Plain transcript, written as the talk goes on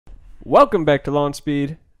Welcome back to Launch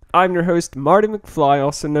Speed. I'm your host, Marty McFly,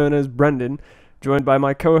 also known as Brendan, joined by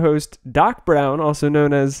my co-host, Doc Brown, also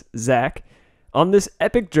known as Zach, on this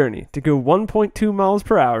epic journey to go 1.2 miles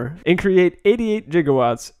per hour and create 88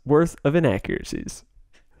 gigawatts worth of inaccuracies.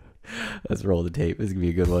 Let's roll the tape. This is going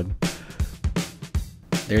to be a good one.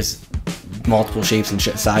 There's multiple shapes and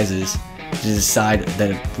sizes. To decide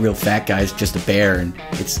that a real fat guy is just a bear and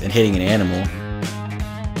it's hitting an animal.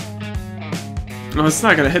 Well, it's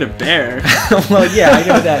not going to hit a bear. Well, yeah, I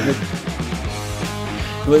know that.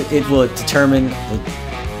 It will determine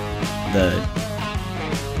the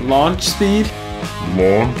launch speed?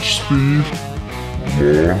 Launch speed?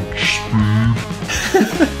 Launch speed?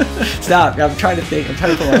 Stop. I'm trying to think. I'm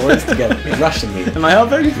trying to put my words together. You're rushing me. Am I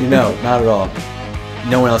helping? No, not at all.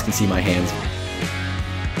 No one else can see my hands.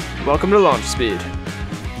 Welcome to Launch Speed.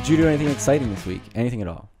 Did you do anything exciting this week? Anything at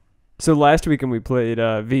all? So last weekend we played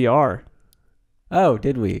VR. Oh,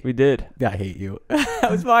 did we? We did. I hate you.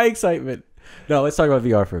 That was my excitement. No, let's talk about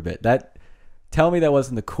VR for a bit. Tell me that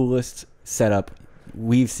wasn't the coolest setup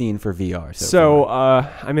we've seen for VR. So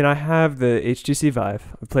I mean, I have the HTC Vive.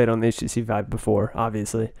 I've played on the HTC Vive before,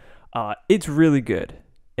 obviously. It's really good.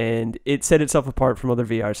 And it set itself apart from other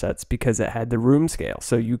VR sets because it had the room scale.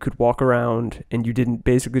 So you could walk around and you didn't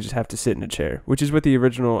basically just have to sit in a chair, which is what the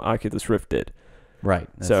original Oculus Rift did. Right.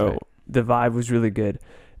 So the Vive was really good.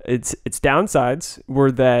 Its downsides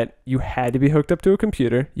were that you had to be hooked up to a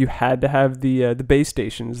computer. You had to have the base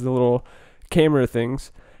stations, the little camera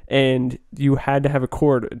things, and you had to have a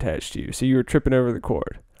cord attached to you. So you were tripping over the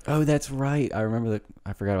cord. Oh, that's right. I remember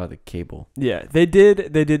I forgot about the cable. Yeah, they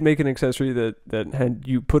did make an accessory that had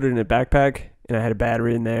you put it in a backpack, and it had a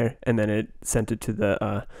battery in there, and then it sent it to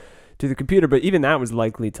the computer. But even that was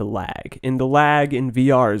likely to lag, and the lag in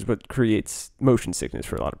VR is what creates motion sickness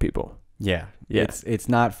for a lot of people. Yeah. It's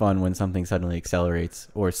not fun when something suddenly accelerates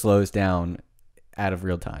or slows down out of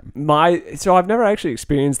real time. So I've never actually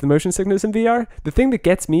experienced the motion sickness in VR. The thing that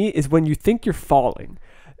gets me is when you think you're falling.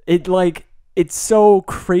 It's so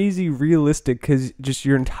crazy realistic because just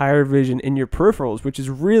your entire vision and your peripherals, which is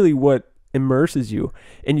really what immerses you,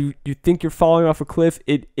 and you think you're falling off a cliff.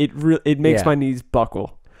 It makes my knees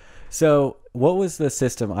buckle. So what was the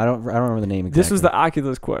system? I don't remember the name exactly. This was the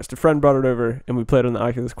Oculus Quest. A friend brought it over, and we played on the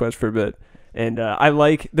Oculus Quest for a bit. And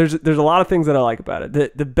there's a lot of things that I like about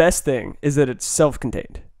it. The best thing is that it's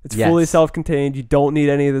self-contained. It's fully self-contained. You don't need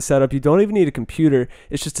any of the setup. You don't even need a computer.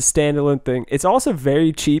 It's just a standalone thing. It's also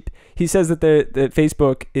very cheap. He says that that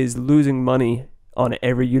Facebook is losing money on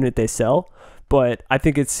every unit they sell, but I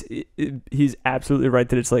think he's absolutely right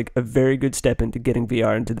that it's like a very good step into getting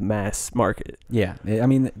VR into the mass market. Yeah, I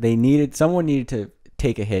mean, someone needed to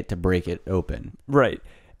take a hit to break it open. Right.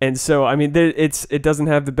 And so, I mean, it doesn't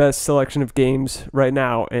have the best selection of games right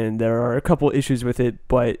now, and there are a couple issues with it.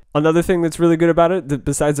 But another thing that's really good about it,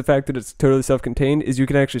 besides the fact that it's totally self-contained, is you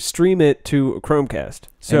can actually stream it to a Chromecast.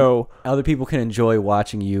 So and other people can enjoy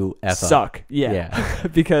watching you suck. Yeah.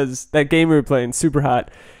 Because that game we were playing, Super Hot,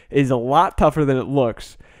 is a lot tougher than it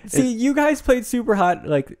looks. See, you guys played Super Hot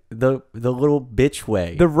like the little bitch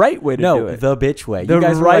way. The right way to do it. The bitch way. You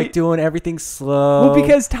guys were like doing everything slow. Well,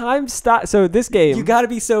 because time stops. So this game, you got to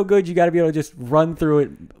be so good. You got to be able to just run through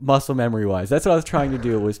it muscle memory wise. That's what I was trying to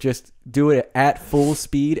do. Was just do it at full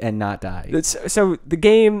speed and not die. So the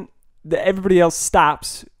game, everybody else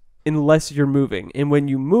stops unless you're moving, and when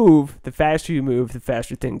you move, the faster you move, the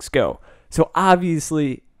faster things go. So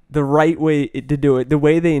obviously, the right way to do it, the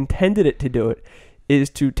way they intended it to do it, is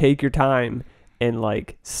to take your time and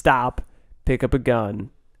like stop, pick up a gun,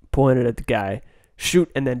 point it at the guy, shoot,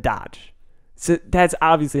 and then dodge. So that's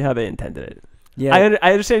obviously how they intended it. Yeah,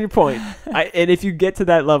 I understand your point. And if you get to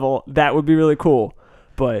that level, that would be really cool.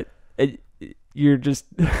 But you're just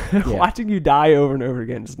watching you die over and over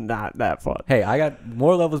again is not that fun. Hey, I got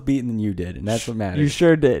more levels beaten than you did, and that's what matters. You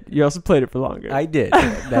sure did. You also played it for longer. I did.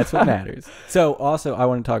 That's what matters. So also, I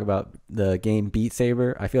want to talk about the game Beat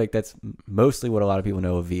Saber. I feel like that's mostly what a lot of people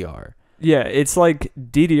know of VR. Yeah, it's like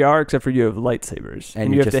DDR, except for you have lightsabers.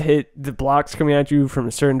 And you have to hit the blocks coming at you from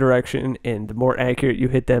a certain direction, and the more accurate you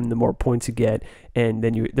hit them, the more points you get. And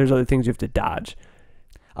then there's other things you have to dodge.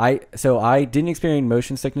 I didn't experience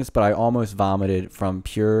motion sickness, but I almost vomited from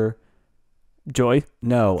pure joy.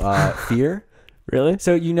 No, fear. Really?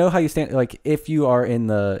 So you know how you stand, like if you are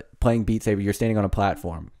playing Beat Saber, you're standing on a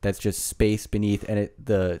platform that's just space beneath, and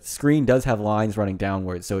the screen does have lines running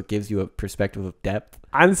downwards, so it gives you a perspective of depth.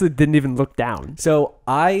 I honestly didn't even look down. So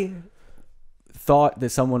I thought that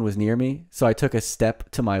someone was near me, so I took a step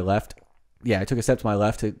to my left. Yeah, I took a step to my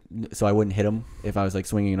left so I wouldn't hit him if I was like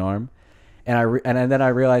swinging an arm. And then I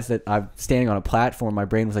realized that I'm standing on a platform. My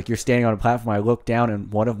brain was like, "You're standing on a platform." I looked down,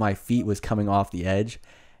 and one of my feet was coming off the edge,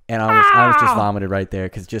 and I was just vomited right there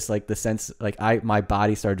because just like the sense, like my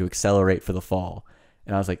body started to accelerate for the fall,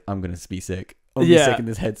 and I was like, "I'm gonna be sick. I'm gonna be sick in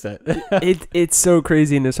this headset." It's so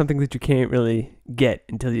crazy, and there's something that you can't really get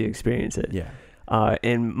until you experience it. Yeah.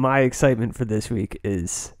 And my excitement for this week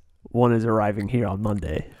is one is arriving here on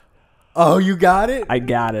Monday. Oh, you got it? I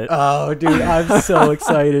got it. Oh, dude, I'm so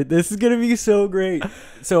excited. This is gonna be so great.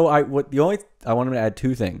 So I wanted to add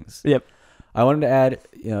two things. Yep. I wanted to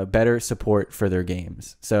add better support for their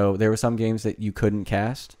games. So there were some games that you couldn't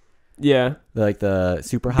cast. Yeah. Like the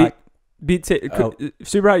Super Hot.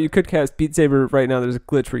 Super Hot you could cast. Beat Saber right now there's a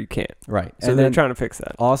glitch where you can't. Right. So they're trying to fix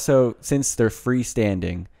that. Also, since they're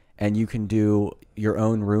freestanding and you can do your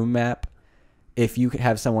own room map, if you could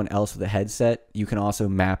have someone else with a headset, you can also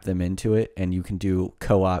map them into it, and you can do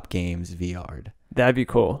co-op games VR'd. That'd be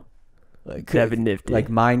cool. That'd be nifty. Like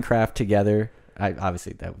Minecraft together.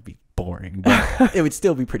 Obviously, that would be boring, but it would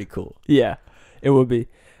still be pretty cool. Yeah, it would be.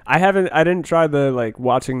 I didn't try the like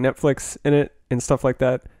watching Netflix in it and stuff like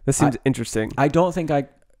that. This seems interesting. I don't think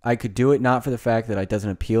I could do it, not for the fact that it doesn't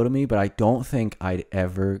appeal to me, but I don't think I'd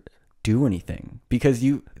ever do anything because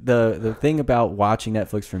the thing about watching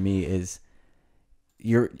Netflix for me is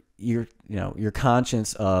you're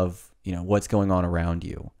conscious of what's going on around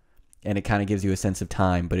you, and it kind of gives you a sense of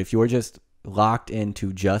time. But if you're just locked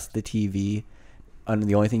into just the TV, and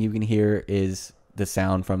the only thing you can hear is the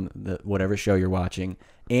sound from the whatever show you're watching,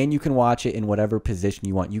 and you can watch it in whatever position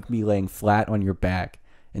you want. You can be laying flat on your back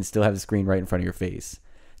and still have the screen right in front of your face.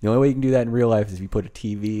 The only way you can do that in real life is if you put a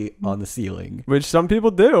TV on the ceiling, which some people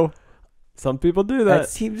do. Some people do that. That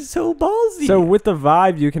seems so ballsy. So with the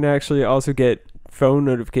Vive, you can actually also get phone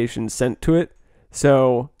notifications sent to it.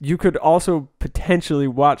 So you could also potentially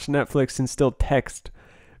watch Netflix and still text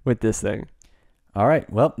with this thing. All right.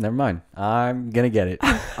 Well, never mind. I'm going to get it.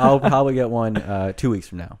 I'll probably get one 2 weeks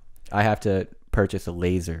from now. I have to purchase a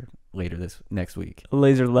laser later this next week. A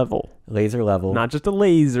laser level. Laser level. Not just a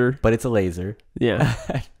laser. But it's a laser. Yeah.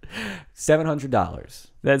 $700.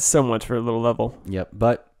 That's so much for a little level. Yep.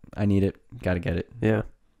 But I need it. Got to get it. Yeah.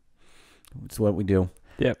 It's what we do.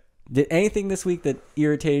 Yep. Did anything this week that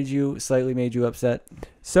irritated you, slightly made you upset?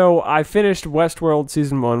 So I finished Westworld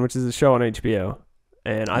Season 1, which is a show on HBO.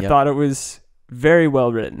 And I thought it was very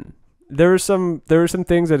well written. There were some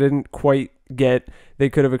things I didn't quite get. They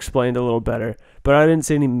could have explained a little better, but I didn't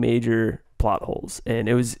see any major plot holes. And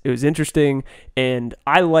it was interesting. And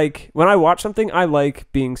when I watch something, I like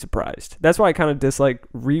being surprised. That's why I kind of dislike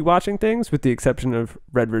rewatching things, with the exception of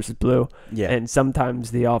Red versus Blue and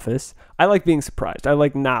sometimes The Office. I like being surprised. I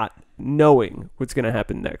like not knowing what's going to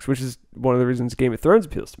happen next, which is one of the reasons Game of Thrones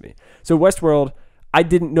appeals to me. So Westworld, I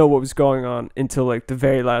didn't know what was going on until like the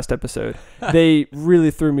very last episode. They really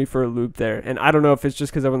threw me for a loop there. And I don't know if it's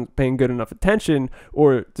just because I wasn't paying good enough attention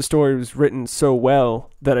or the story was written so well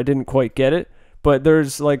that I didn't quite get it. But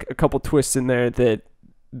there's like a couple twists in there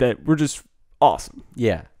that were just awesome.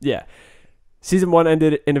 Yeah. Yeah. Season 1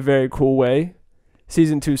 ended in a very cool way.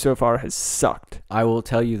 Season 2 so far has sucked. I will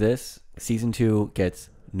tell you this. Season 2 gets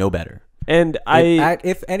no better. And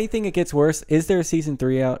if anything, it gets worse. Is there a season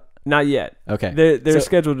 3 out? Not yet. Okay. They're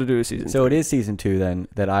scheduled to do a season 3. So it is season 2 then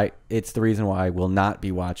it's the reason why I will not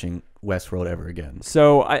be watching Westworld ever again.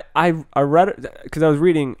 So I read it because I was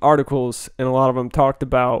reading articles and a lot of them talked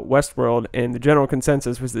about Westworld, and the general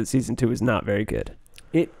consensus was that season 2 is not very good.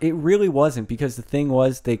 It really wasn't, because the thing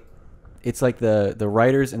was it's like the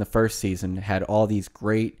writers in the first season had all these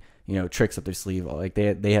great tricks up their sleeve. Like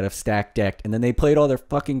they had a stacked deck, and then they played all their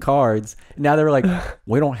fucking cards. And now they were like,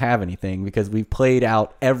 we don't have anything because we've played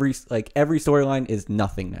out every storyline is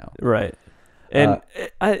nothing now. Right. And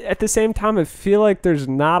at the same time, I feel like there's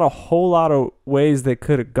not a whole lot of ways they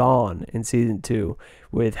could have gone in season 2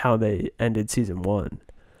 with how they ended season 1.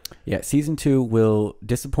 Yeah, season 2 will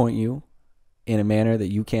disappoint you in a manner that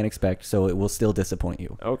you can't expect, so it will still disappoint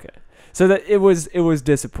you. Okay. So that it was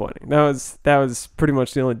disappointing. That was pretty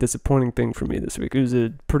much the only disappointing thing for me this week. It was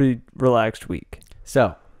a pretty relaxed week.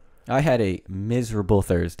 So, I had a miserable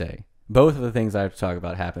Thursday. Both of the things I have to talk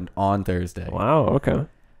about happened on Thursday. Wow, okay.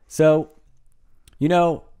 So,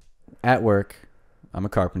 at work, I'm a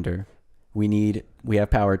carpenter. We have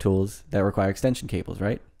power tools that require extension cables,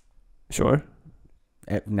 right? Sure.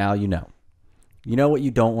 Now you know. You know what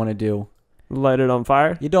you don't want to do? Light it on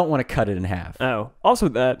fire? You don't want to cut it in half. Oh, also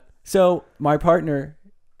that. So my partner,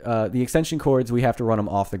 the extension cords, we have to run them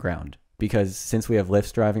off the ground because since we have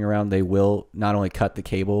lifts driving around, they will not only cut the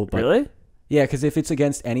cable, but really? Yeah, because if it's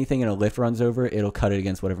against anything and a lift runs over, it'll cut it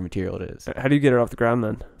against whatever material it is. How do you get it off the ground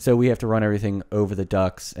then? So we have to run everything over the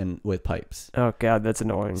ducts and with pipes. Oh God, that's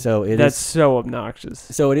annoying. So that's so obnoxious.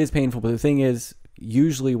 So it is painful, but the thing is,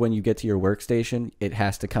 usually when you get to your workstation, it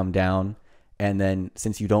has to come down, and then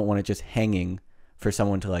since you don't want it just hanging for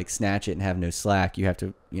someone to like snatch it and have no slack, you have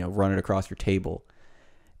to run it across your table.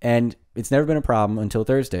 And it's never been a problem until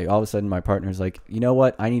Thursday. All of a sudden, my partner's like, you know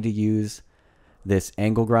what? I need to use this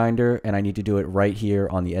angle grinder, and I need to do it right here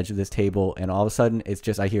on the edge of this table. And all of a sudden, it's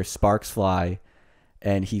just I hear sparks fly,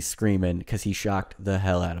 and he's screaming because he shocked the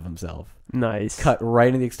hell out of himself. Nice. Cut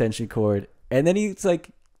right in the extension cord. And then he's like,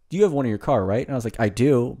 do you have one in your car, right? And I was like, I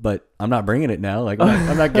do, but I'm not bringing it now. Like,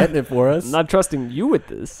 I'm not getting it for us. I'm not trusting you with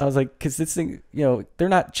this. I was like, because this thing, they're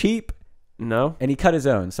not cheap. No. And he cut his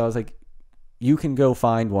own. So I was like, you can go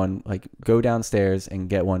find one, like go downstairs and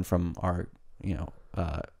get one from our,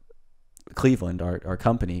 Cleveland, our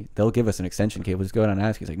company. They'll give us an extension cable. Just go down and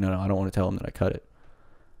ask. He's like, no, I don't want to tell him that I cut it.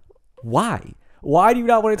 Why? Why do you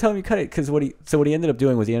not want to tell him you cut it? Because what he ended up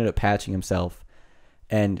doing was he ended up patching himself,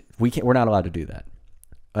 and we're not allowed to do that.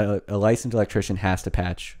 A licensed electrician has to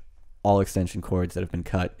patch all extension cords that have been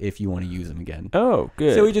cut if you want to use them again. Oh,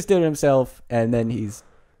 good. So he just did it himself, and then he's,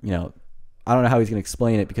 I don't know how he's going to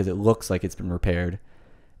explain it because it looks like it's been repaired.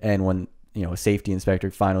 And when, a safety inspector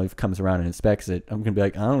finally comes around and inspects it, I'm going to be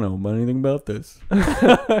like, I don't know anything about this.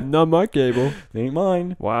 Not my cable. It ain't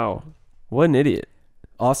mine. Wow. What an idiot.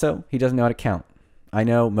 Also, he doesn't know how to count. I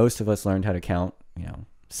know most of us learned how to count,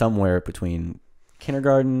 somewhere between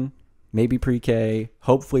kindergarten, maybe pre-K,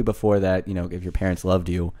 hopefully before that, if your parents loved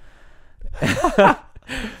you.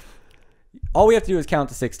 All we have to do is count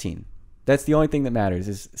to 16. That's the only thing that matters,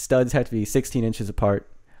 is studs have to be 16 inches apart.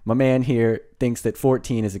 My man here thinks that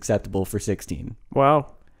 14 is acceptable for 16.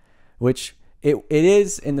 Wow. Which it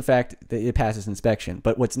is in the fact that it passes inspection.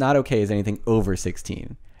 But what's not okay is anything over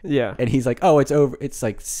 16. Yeah. And he's like, oh, it's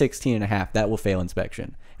like 16 and a half. That will fail inspection.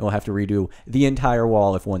 And we'll have to redo the entire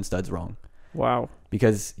wall if one stud's wrong. Wow.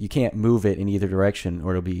 Because you can't move it in either direction or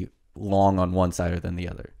it'll be long on one side or than the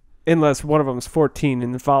other. Unless one of them is 14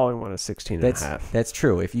 and the following one is 16 and a half. That's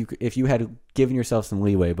true. If you had given yourself some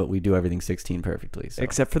leeway, but we do everything 16 perfectly. So.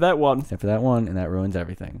 Except for that one. Except for that one, and that ruins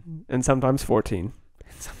everything. And sometimes 14.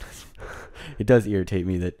 It does irritate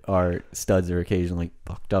me that our studs are occasionally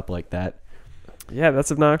fucked up like that. Yeah,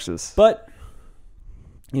 that's obnoxious. But,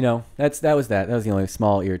 that was that. That was the only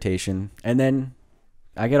small irritation. And then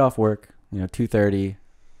I get off work, 2:30.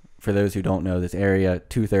 For those who don't know this area,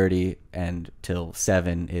 2:30 and till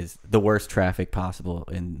 7 is the worst traffic possible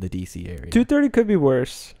in the DC area. 2:30 could be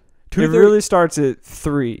worse. It really starts at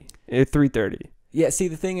 3:30. Yeah, see,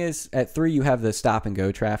 the thing is, at 3 you have the stop and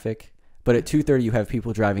go traffic, but at 2:30 you have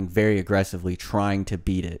people driving very aggressively trying to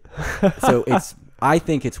beat it. So I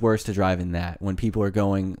think it's worse to drive in that when people are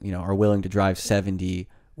going, are willing to drive 70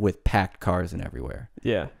 with packed cars and everywhere.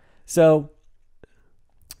 Yeah. So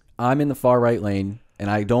I'm in the far right lane. And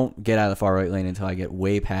I don't get out of the far right lane until I get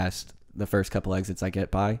way past the first couple exits I get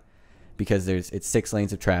by, because it's 6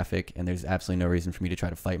 lanes of traffic, and there's absolutely no reason for me to try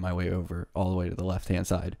to fight my way over all the way to the left-hand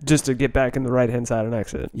side. Just to get back in the right-hand side and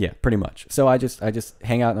exit. Yeah, pretty much. So I just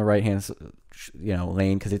hang out in the right-hand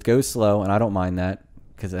lane because it goes slow, and I don't mind that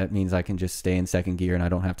because that means I can just stay in second gear and I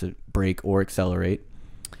don't have to brake or accelerate.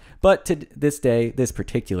 But to this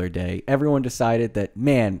particular day, everyone decided that,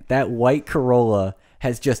 man, that white Corolla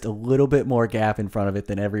has just a little bit more gap in front of it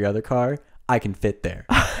than every other car. I can fit there.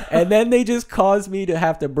 And then they just caused me to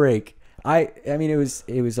have to brake. I mean, it was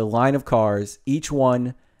a line of cars. Each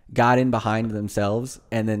one got in behind themselves,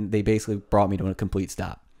 and then they basically brought me to a complete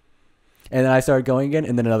stop. And then I started going again,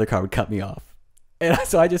 and then another car would cut me off. And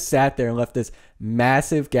so I just sat there and left this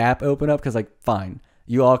massive gap open up because, like, fine,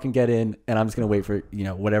 you all can get in, and I'm just going to wait for,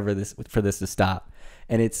 for this to stop.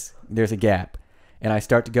 And there's a gap. And I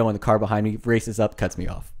start to go, and the car behind me races up, cuts me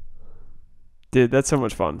off. Dude, that's so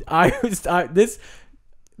much fun. This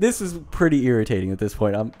is pretty irritating at this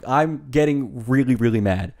point. I'm getting really, really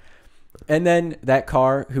mad. And then that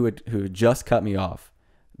car who had just cut me off,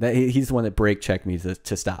 he's the one that brake checked me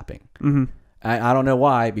to stopping. Mm-hmm. I don't know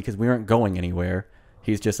why, because we weren't going anywhere.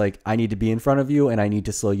 He's just like, I need to be in front of you, and I need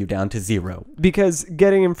to slow you down to 0. Because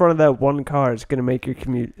getting in front of that one car is going to make your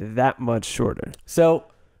commute that much shorter. So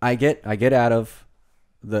I get out of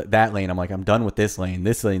that lane. I'm like, I'm done with this lane.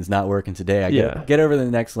 This lane's not working today. I get over to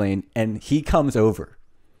the next lane, and he comes over.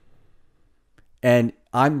 And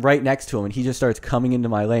I'm right next to him, and he just starts coming into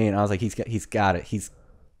my lane. I was like, he's got it. He's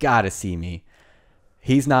got to see me.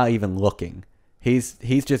 He's not even looking. He's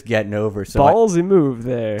just getting over. So Ballsy move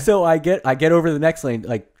there. So I get over the next lane,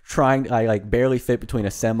 like I like barely fit between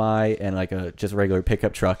a semi and like a just regular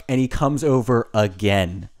pickup truck, and he comes over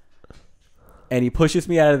again. And he pushes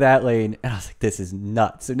me out of that lane, and I was like, this is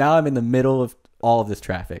nuts. So now I'm in the middle of all of this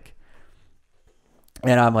traffic.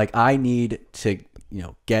 And I'm like, I need to,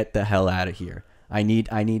 get the hell out of here. I need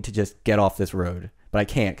to just get off this road. But I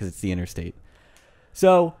can't because it's the interstate.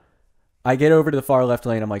 So I get over to the far left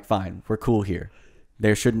lane. I'm like, fine, we're cool here.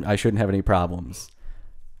 I shouldn't have any problems.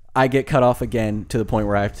 I get cut off again to the point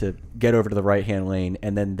where I have to get over to the right-hand lane.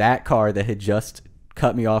 And then that car that had just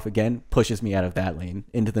cut me off again pushes me out of that lane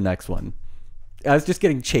into the next one. I was just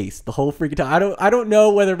getting chased the whole freaking time. I don't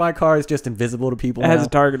know whether my car is just invisible to people. It has a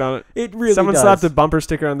target on it. It really Someone does. slapped a bumper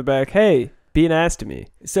sticker on the back. Hey, be an ass to me.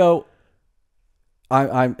 So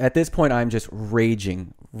I'm at this point, I'm just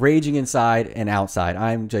raging inside and outside.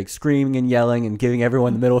 I'm like screaming and yelling and giving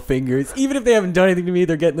everyone the middle fingers. Even if they haven't done anything to me,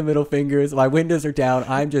 they're getting the middle fingers. My windows are down.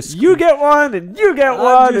 I'm just you get one and you get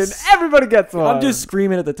one and everybody gets one. I'm just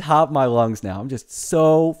screaming at the top of my lungs now. I'm just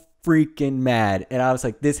so freaking mad. And I was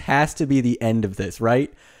like, this has to be the end of this,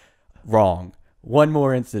 right? Wrong. One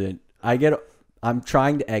more incident. I'm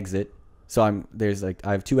trying to exit. So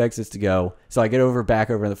I have 2 exits to go. So I get back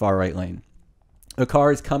over in the far right lane. A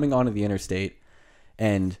car is coming onto the interstate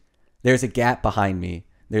and there's a gap behind me.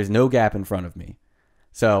 There's no gap in front of me.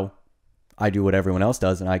 So I do what everyone else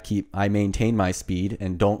does and I maintain my speed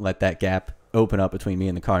and don't let that gap open up between me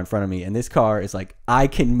and the car in front of me. And this car is like, I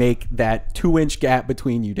can make that 2-inch gap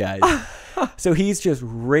between you guys. So he's just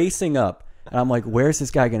racing up. And I'm like, where's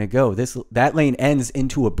this guy going to go? That lane ends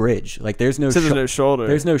into a bridge. Like there's no shoulder.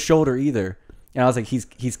 There's no shoulder either. And I was like,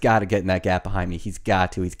 he's got to get in that gap behind me. He's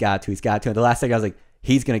got to. And the last thing I was like,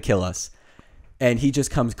 he's going to kill us. And he just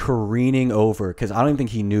comes careening over because I don't even think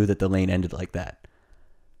he knew that the lane ended like that.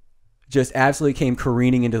 Just absolutely came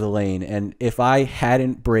careening into the lane. And if I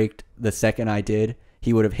hadn't braked the second I did,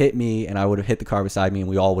 he would have hit me and I would have hit the car beside me and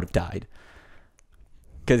we all would have died.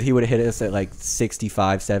 Because he would have hit us at like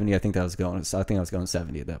 65, 70. I think I was going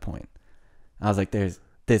 70 at that point. I was like, this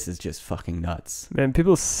is just fucking nuts. Man,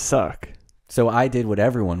 people suck. So I did what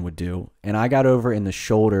everyone would do, and I got over in the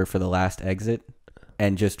shoulder for the last exit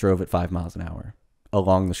and just drove at 5 miles an hour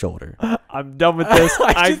along the shoulder. I'm done with this.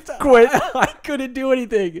 I quit. I couldn't do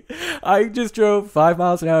anything. I just drove 5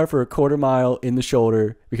 miles an hour for a quarter mile in the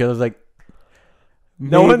shoulder because I was like,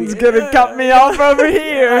 no one's going to cut me off over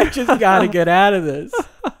here. I just got to get out of this.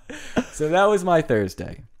 So that was my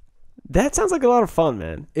Thursday. That sounds like a lot of fun,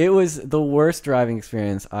 man. It was the worst driving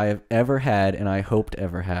experience I have ever had, and I hope to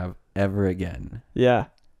ever have ever again. Yeah.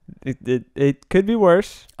 It could be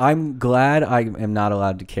worse. I'm glad I am not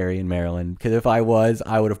allowed to carry in Maryland, because if I was,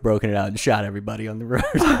 I would have broken it out and shot everybody on the road.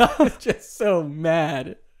 I was just so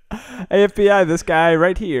mad. Hey, FBI, this guy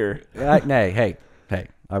right here. Hey,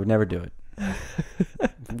 I would never do it.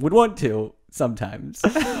 Would want to sometimes.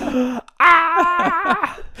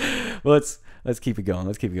 Well, let's keep it going.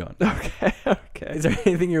 Okay. Is there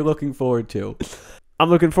anything you're looking forward to? I'm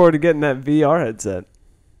looking forward to getting that VR headset.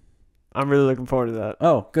 I'm really looking forward to that.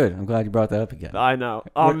 Oh, good. I'm glad you brought that up again. I know.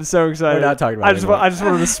 I'm so excited. We're not talking about it. I just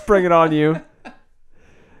wanted to spring it on you.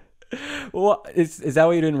 Well, is that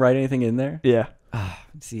why you didn't write anything in there? Yeah.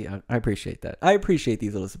 See, I appreciate that. I appreciate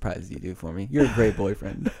these little surprises you do for me. You're a great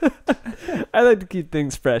boyfriend. I like to keep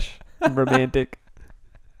things fresh and romantic.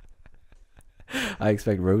 I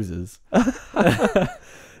expect roses.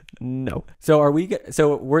 No.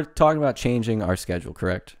 So we're talking about changing our schedule,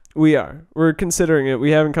 correct? We are. We're considering it.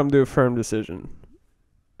 We haven't come to a firm decision.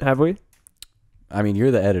 Have we? I mean,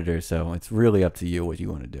 you're the editor, so it's really up to you what you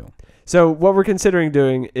want to do. So what we're considering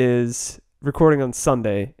doing is recording on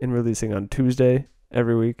Sunday and releasing on Tuesday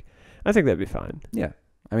every week. I think that'd be fine. Yeah.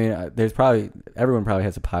 I mean, everyone probably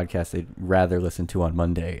has a podcast they'd rather listen to on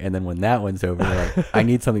Monday. And then when that one's over, they're like, I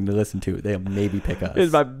need something to listen to. They'll maybe pick us.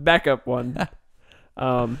 Here's my backup one.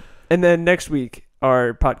 And then next week,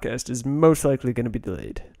 our podcast is most likely going to be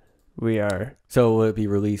delayed. So will it be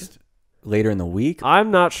released later in the week? I'm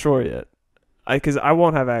not sure yet. Because I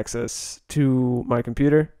won't have access to my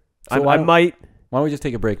computer. So I might. Why don't we just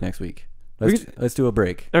take a break next week? Let's do a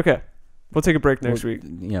break. Okay. We'll take a break next week.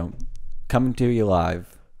 Coming to you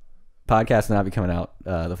live. Podcast will not be coming out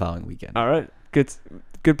the following weekend. All right.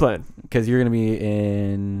 Good plan. Because you're going to be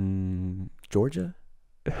in Georgia?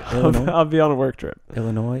 Illinois? I'll be on a work trip.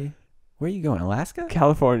 Illinois? Where are you going? Alaska?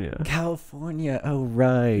 California. Oh,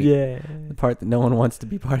 right. Yeah. The part that no one wants to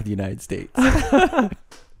be part of the United States.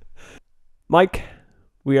 Mike,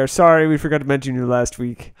 we are sorry we forgot to mention you last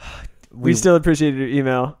week. We still appreciate your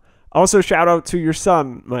email. Also, shout out to your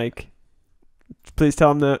son, Mike. Please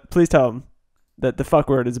tell him that the fuck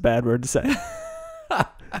word is a bad word to say.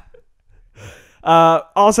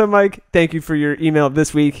 Also, Mike, thank you for your email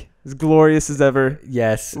this week. As glorious as ever.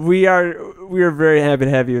 Yes. We are very happy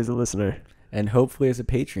to have you as a listener. And hopefully as a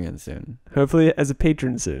Patreon soon. Hopefully as a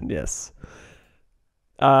patron soon, yes.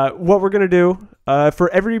 What we're going to do,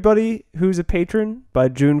 for everybody who's a patron by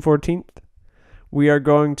June 14th, we are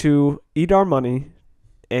going to eat our money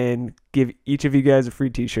and give each of you guys a free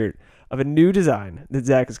t-shirt of a new design that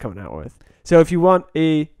Zach is coming out with. So if you want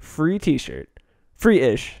a free t-shirt,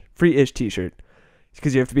 free-ish t-shirt,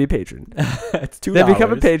 because you have to be a patron. It's $2. Then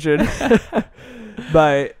become a patron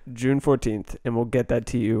by June 14th, and we'll get that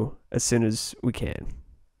to you as soon as we can.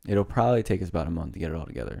 It'll probably take us about a month to get it all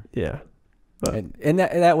together. Yeah. And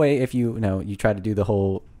that way, if you try to do the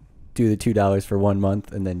 $2 for 1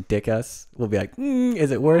 month and then dick us, we'll be like,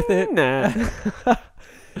 is it worth it? Nah.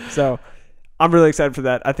 So I'm really excited for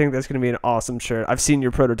that. I think that's going to be an awesome shirt. I've seen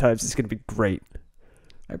your prototypes. It's going to be great.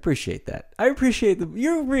 I appreciate that.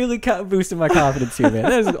 You're really boosting my confidence here, man.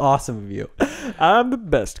 That is awesome of you. I'm the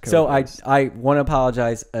best co-host. So I want to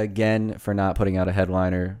apologize again for not putting out a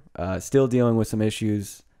headliner. Still dealing with some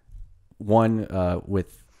issues. One,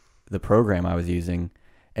 with the program I was using,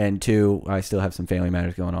 and two, I still have some family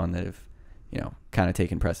matters going on that have, kind of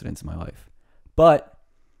taken precedence in my life. But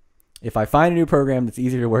if I find a new program that's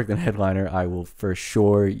easier to work than headliner, I will for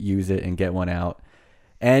sure use it and get one out.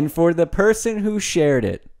 And for the person who shared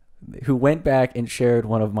it, who went back and shared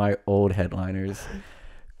one of my old headliners,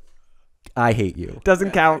 I hate you.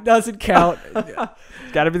 Doesn't count. Doesn't count.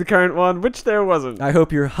 Got to be the current one, which there wasn't. I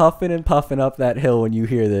hope you're huffing and puffing up that hill when you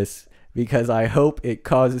hear this, because I hope it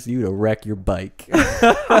causes you to wreck your bike.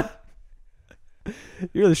 You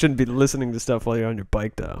really shouldn't be listening to stuff while you're on your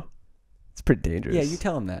bike, though. It's pretty dangerous. Yeah, you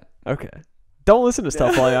tell him that. Okay. Don't listen to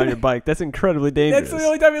stuff while you're on your bike. That's incredibly dangerous. That's the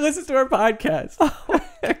only time he listens to our podcast.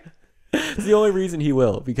 It's the only reason he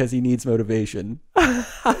will, because he needs motivation.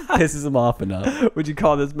 Pisses him off enough. Would you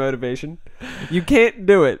call this motivation? You can't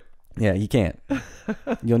do it. Yeah, you can't.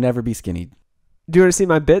 You'll never be skinny. Do you want to see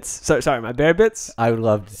my bits? Sorry, my bear bits? I would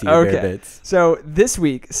love to see your bear bits. So this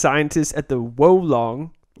week, scientists at the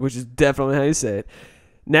Wolong, which is definitely how you say it,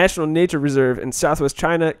 National Nature Reserve in Southwest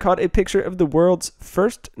China, caught a picture of the world's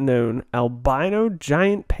first known albino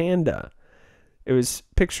giant panda. It was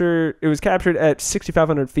captured at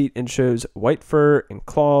 6,500 feet and shows white fur and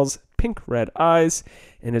claws, pink-red eyes,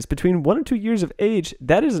 and is between 1 and 2 years of age.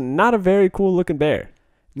 That is not a very cool looking bear.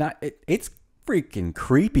 It's freaking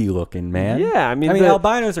creepy looking, man. Yeah, I mean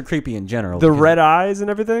albinos are creepy in general. The red eyes and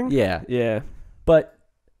everything. Yeah, yeah. But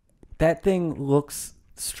that thing looks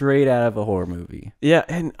straight out of a horror movie. Yeah,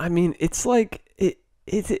 and I mean, it's like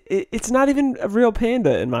it's not even a real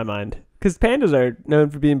panda in my mind, because pandas are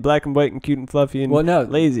known for being black and white and cute and fluffy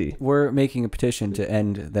and lazy. We're making a petition to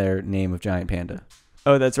end their name of giant panda.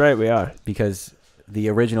 Oh, that's right, we are, because the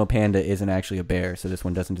original panda isn't actually a bear, so this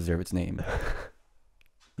one doesn't deserve its name.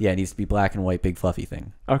 Yeah, it needs to be black and white, big fluffy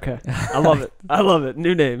thing. Okay, I love it. I love it.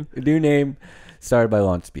 New name. Started by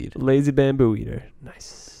Launch Speed. Lazy bamboo eater.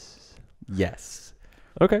 Nice. Yes.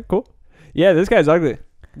 Okay, cool. Yeah, this guy's ugly.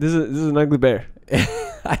 This is an ugly bear.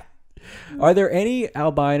 Are there any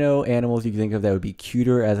albino animals you can think of that would be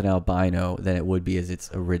cuter as an albino than it would be as its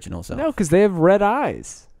original self? No, because they have red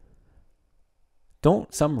eyes.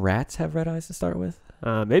 Don't some rats have red eyes to start with?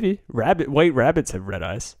 Maybe. White rabbits have red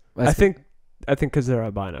eyes. I think because they're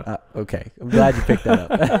albino. Okay. I'm glad you picked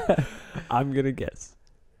that up. I'm going to guess.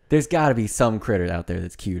 There's got to be some critter out there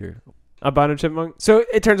that's cuter. Albino chipmunk. So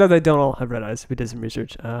it turns out they don't all have red eyes. We did some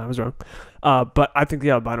research. I was wrong. But I think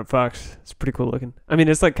the albino fox is pretty cool looking. I mean,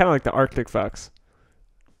 it's like kind of like the Arctic fox.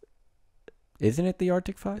 Isn't it the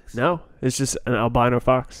Arctic fox? No, it's just an albino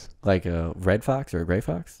fox. Like a red fox or a gray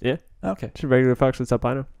fox? Yeah. Okay. It's a regular fox that's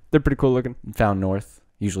albino. They're pretty cool looking. Found north,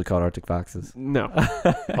 usually called Arctic foxes. No.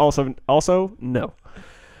 also, no.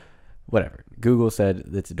 Whatever. Google said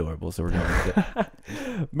it's adorable, so we're going with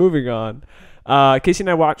it. Moving on. Casey and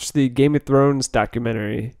I watched the Game of Thrones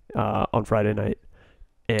documentary on Friday night,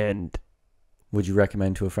 and would you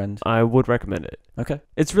recommend to a friend? I would recommend it. Okay.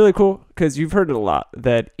 It's really cool because you've heard it a lot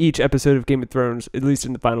that each episode of Game of Thrones, at least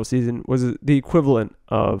in the final season, was the equivalent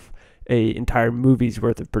of a entire movie's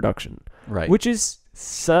worth of production. Right. Which is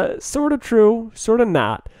sort of true, sort of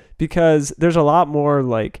not, because there's a lot more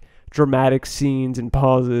like dramatic scenes and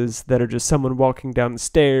pauses that are just someone walking down the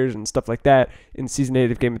stairs and stuff like that in season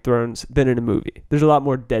 8 of Game of Thrones than in a movie. There's a lot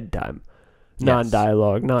more dead time,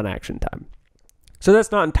 non-dialogue, non-action time. So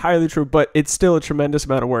that's not entirely true, but it's still a tremendous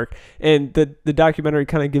amount of work. And the documentary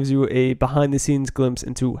kind of gives you a behind-the-scenes glimpse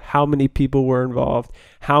into how many people were involved,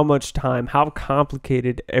 how much time, how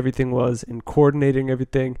complicated everything was in coordinating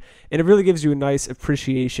everything. And it really gives you a nice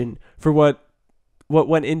appreciation for what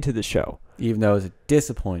went into the show. even though it was a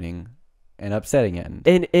disappointing and upsetting end.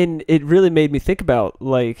 And it really made me think about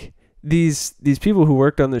like these people who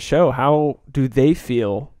worked on the show. How do they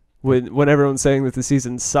feel when everyone's saying that the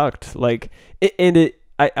season sucked? Like,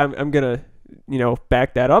 I'm gonna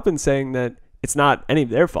back that up and saying that it's not any of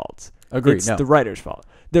their faults. Agreed. It's the writer's fault.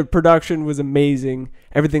 The production was amazing.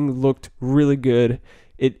 Everything looked really good.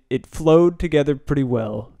 It flowed together pretty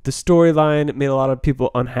well. The storyline made a lot of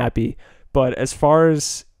people unhappy, but as far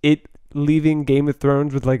as it leaving Game of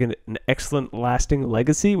Thrones with like an excellent lasting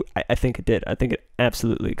legacy, I think it did. I think it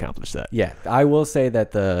absolutely accomplished that. Yeah, I will say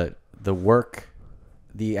that the work,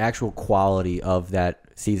 the actual quality of that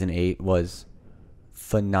season 8 was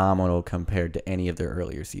phenomenal compared to any of their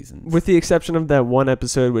earlier seasons. With the exception of that one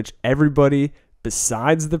episode, which everybody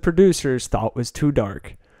besides the producers thought was too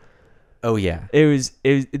dark. Oh yeah. It was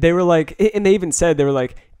they were like, and they even said, they were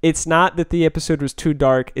like, it's not that the episode was too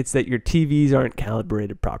dark, it's that your TVs aren't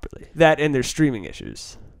calibrated properly. That and their streaming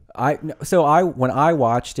issues. When I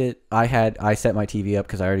watched it, I set my TV up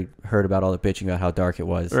because I already heard about all the bitching about how dark it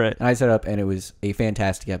was. Right. And I set it up, and it was a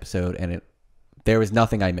fantastic episode, and there was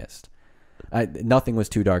nothing I missed. Nothing was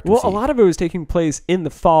too dark to see. Well, a lot of it was taking place in the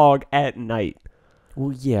fog at night.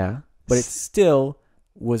 Well, yeah, but it still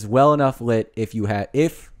was well enough lit. If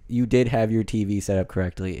you did have your TV set up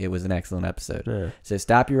correctly, it was an excellent episode. Yeah. So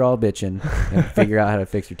stop your all bitching and figure out how to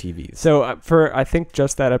fix your TVs. So for I think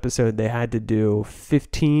just that episode, they had to do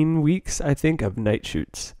 15 weeks, I think, of night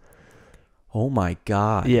shoots. Oh my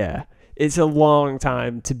God. Yeah. It's a long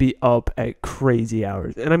time to be up at crazy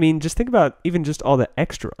hours. And I mean, just think about even just all the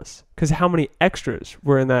extras. Because how many extras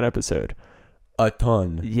were in that episode? A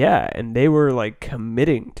ton. Yeah, and they were like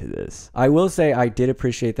committing to this. I will say I did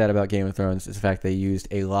appreciate that about Game of Thrones, is the fact they used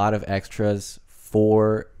a lot of extras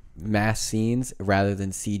for mass scenes rather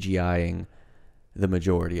than CGIing the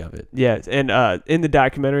majority of it. Yeah, and in the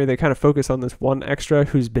documentary, they kind of focus on this one extra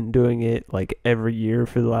who's been doing it like every year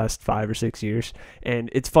for the last 5 or 6 years. And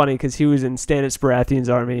it's funny because he was in Stannis Baratheon's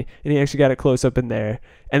army, and he actually got a close up in there.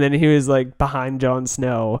 And then he was like behind Jon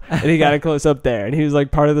Snow, and he got a close up there. And he was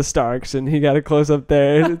like part of the Starks, and he got a close up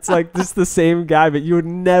there. And it's like just the same guy, but you would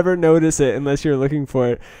never notice it unless you're looking for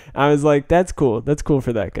it. I was like, that's cool. That's cool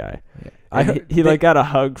for that guy. Yeah. He like got a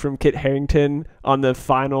hug from Kit Harington on the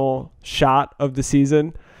final shot of the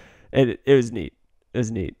season. And it was neat. It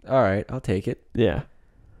was neat. All right, I'll take it. Yeah.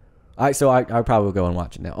 I probably will go and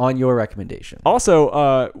watch it now on your recommendation.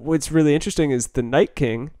 Also, what's really interesting is the Night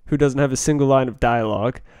King, who doesn't have a single line of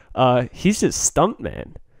dialogue. He's just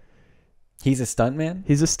stuntman. He's a stuntman?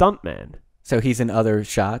 He's a stuntman. So he's in other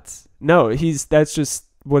shots? No, that's just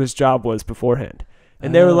what his job was beforehand.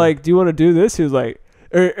 And they were like, "Do you want to do this?" He was like,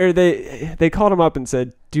 or they called him up and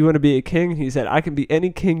said, "Do you want to be a king?" He said, "I can be any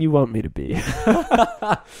king you want me to be."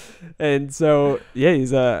 And so, yeah,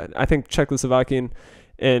 he's I think Czechoslovakian.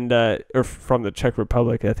 And or from the Czech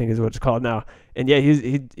Republic, I think is what it's called now. And yeah,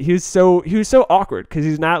 he was so awkward because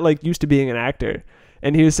he's not like used to being an actor,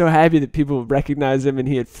 and he was so happy that people recognized him and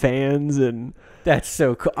he had fans. And that's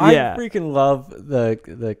so cool. Yeah. I freaking love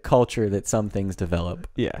the culture that some things develop.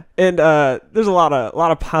 Yeah, and there's a lot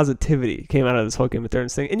of positivity came out of this whole Game of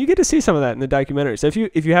Thrones thing, and you get to see some of that in the documentary. So if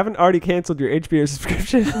you haven't already canceled your HBO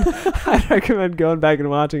subscription, I'd recommend going back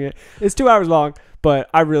and watching it. It's 2 hours long.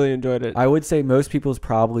 But I really enjoyed it. I would say most people's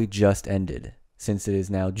probably just ended since it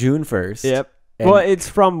is now June 1st. Yep. Well, it's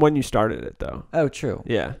from when you started it, though. Oh, true.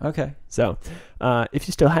 Yeah. Okay. So, if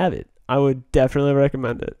you still have it, I would definitely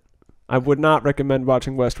recommend it. I would not recommend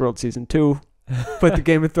watching Westworld Season 2, but the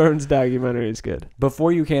Game of Thrones documentary is good.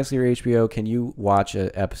 Before you cancel your HBO, can you watch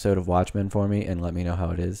an episode of Watchmen for me and let me know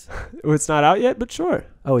how it is? It's not out yet, but sure.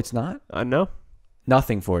 Oh, it's not? No.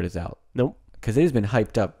 Nothing for it is out. Nope. Because it has been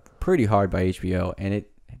hyped up pretty hard by HBO, and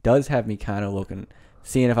it does have me kind of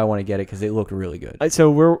seeing if I want to get it because it looked really good.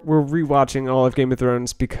 So we're rewatching all of Game of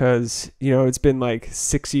Thrones because it's been like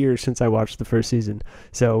 6 years since I watched the first season.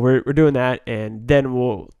 So we're doing that, and then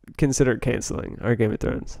we'll consider canceling our Game of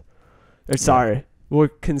Thrones. We'll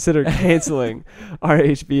consider canceling our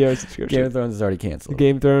HBO subscription. Game of Thrones is already canceled.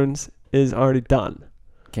 Game of Thrones is already done.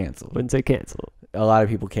 Canceled. Wouldn't say cancel. A lot of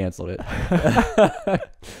people canceled it.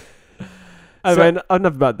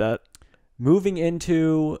 Enough about that. Moving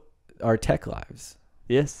into our tech lives.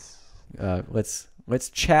 Yes. Let's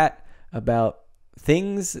chat about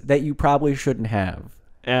things that you probably shouldn't have.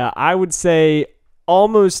 I would say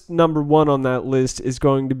almost number one on that list is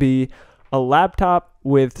going to be a laptop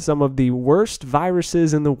with some of the worst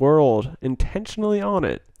viruses in the world intentionally on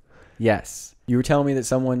it. Yes. You were telling me that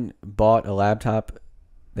someone bought a laptop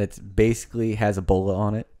that basically has Ebola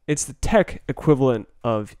on it. It's the tech equivalent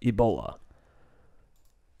of Ebola.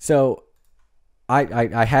 So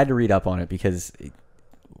I had to read up on it because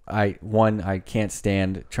I can't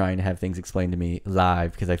stand trying to have things explained to me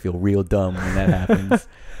live because I feel real dumb when that happens.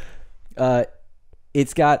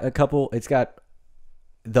 It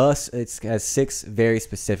has 6 very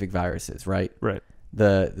specific viruses, right? Right.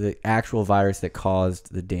 The actual virus that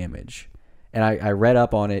caused the damage. And I read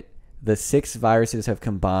up on it. The 6 viruses have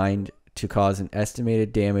combined to cause an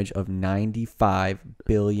estimated damage of $95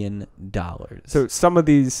 billion. So some of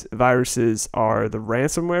these viruses are the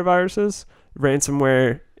ransomware viruses.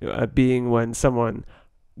 Ransomware being when someone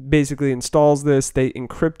basically installs this, they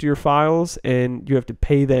encrypt your files, and you have to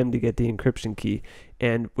pay them to get the encryption key.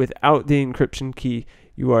 And without the encryption key,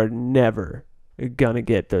 you are never gonna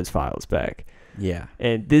get those files back. Yeah.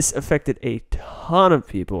 And this affected a ton of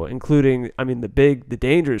people, including, the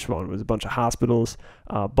dangerous one was a bunch of hospitals.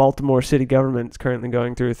 Baltimore city government is currently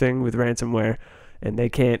going through a thing with ransomware, and they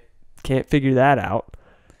can't figure that out.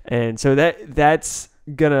 And so that's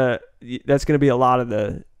gonna be a lot of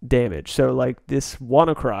the damage. So like this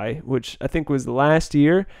WannaCry, which I think was last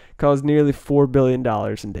year, caused nearly $4 billion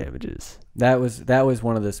in damages. That was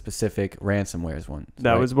one of the specific ransomwares ones.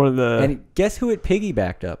 That was one of the. And guess who it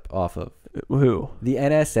piggybacked up off of? Who? The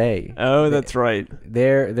NSA. Oh, that's right.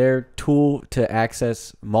 Their tool to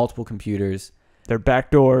access multiple computers. Their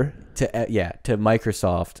backdoor. To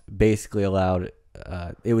Microsoft basically allowed.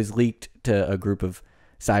 It was leaked to a group of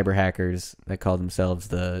cyber hackers that called themselves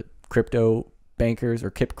the crypto bankers or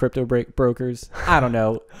crypto brokers. I don't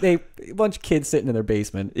know. A bunch of kids sitting in their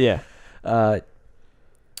basement. Yeah.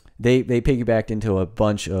 They piggybacked into a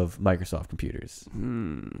bunch of Microsoft computers.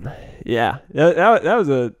 Yeah, that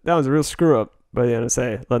was a real screw up by the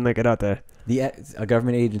NSA, letting that get out there. A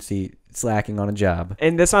government agency slacking on a job.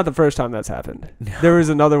 And that's not the first time that's happened. No. There was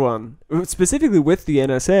another one, specifically with the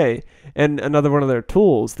NSA, and another one of their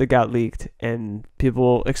tools that got leaked, and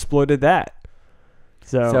people exploited that.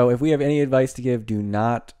 So if we have any advice to give, do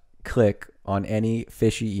not click on any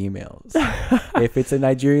fishy emails. If it's a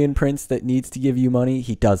Nigerian prince that needs to give you money,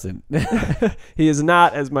 he doesn't. He is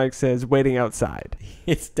not, as Mike says, waiting outside.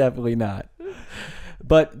 It's definitely not.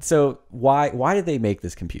 But so why did they make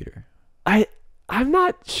this computer? I'm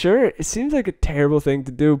not sure. It seems like a terrible thing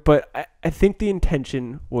to do, but I think the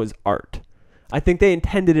intention was art. I think they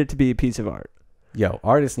intended it to be a piece of art. Yo,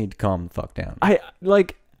 artists need to calm the fuck down.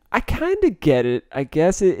 I kind of get it. I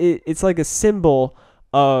guess it's like a symbol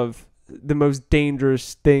of the most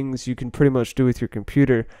dangerous things you can pretty much do with your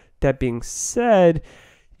computer. That being said,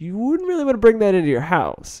 you wouldn't really want to bring that into your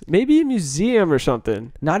house. Maybe a museum or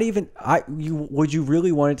something. Not even would you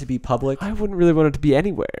really want it to be public? I wouldn't really want it to be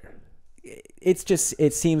anywhere.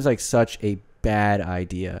 It seems like such a bad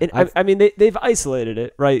idea. They've isolated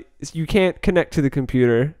it, right? You can't connect to the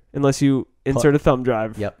computer unless you insert a thumb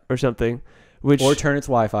drive or something, or turn its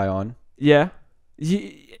Wi-Fi on. Yeah.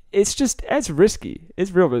 It's risky.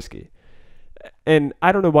 It's real risky. And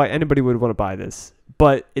I don't know why anybody would want to buy this,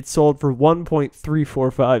 but it sold for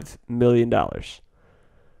 $1.345 million.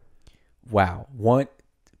 Wow.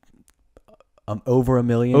 Over $1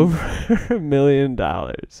 million? Over $1 million.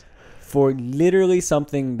 For literally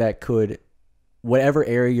something that could, whatever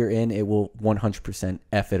area you're in, it will 100%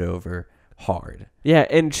 F it over hard. Yeah,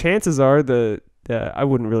 and chances are I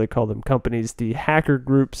wouldn't really call them companies, the hacker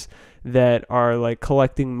groups that are like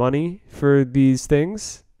collecting money for these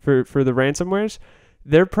things, for the ransomwares,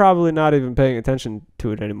 they're probably not even paying attention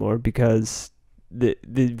to it anymore because the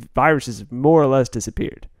viruses have more or less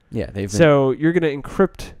disappeared. Yeah, so you're going to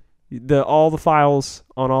encrypt all the files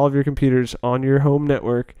on all of your computers on your home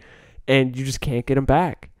network, and you just can't get them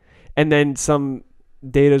back. And then some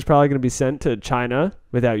data is probably going to be sent to China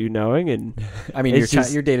without you knowing. And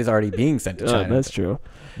your data is already being sent to China. That's true.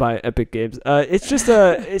 By Epic Games. It's just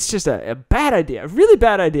a bad idea, a really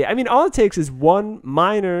bad idea. I mean, all it takes is one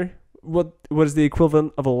minor, what is the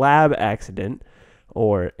equivalent of a lab accident,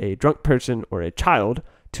 or a drunk person, or a child,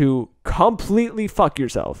 to completely fuck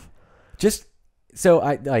yourself. Just so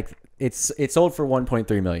it's sold for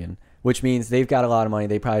 $1.3 million, which means they've got a lot of money.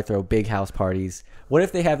 They probably throw big house parties. What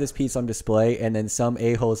if they have this piece on display and then some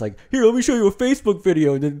a-hole is like, here, let me show you a Facebook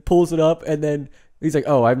video, and then pulls it up, and then he's like,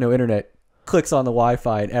 oh, I have no internet. Clicks on the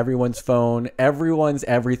Wi-Fi, and everyone's phone, everyone's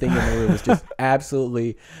everything in the room is just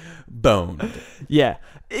absolutely boned. Yeah,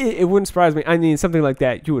 it wouldn't surprise me. I mean, something like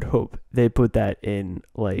that, you would hope they put that in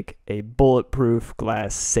like a bulletproof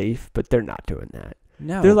glass safe, but they're not doing that.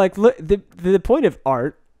 No, they're like, look, the point of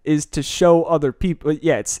art is to show other people.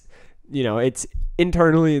 Yeah, it's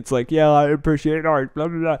internally, it's like, yeah, I appreciate art, blah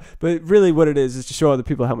blah blah. But really, what it is to show other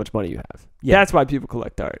people how much money you have. Yeah, that's why people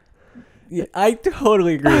collect art. Yeah, I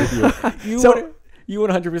totally agree with you. You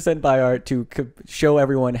 100% buy art to show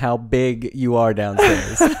everyone how big you are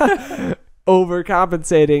downstairs.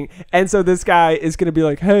 Overcompensating. And so this guy is going to be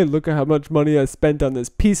like, hey, look at how much money I spent on this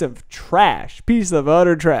piece of trash, piece of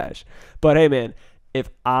utter trash. But hey, man, if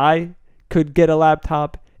I could get a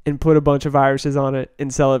laptop and put a bunch of viruses on it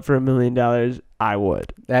and sell it for $1 million, I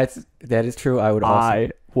would. That is true. I would also.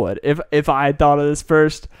 I would. If I had thought of this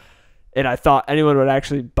first and I thought anyone would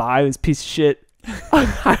actually buy this piece of shit,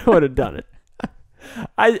 I would have done it.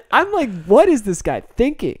 I'm like, what is this guy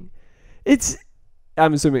thinking?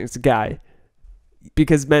 I'm assuming it's a guy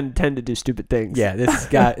because men tend to do stupid things. Yeah, this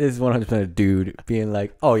guy is 100% a dude being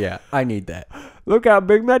like, oh yeah, I need that. Look how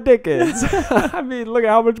big my dick is. I mean, look at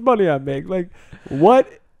how much money I make. Like,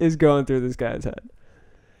 what is going through this guy's head?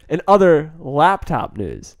 In other laptop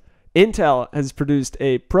news, Intel has produced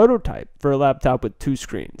a prototype for a laptop with 2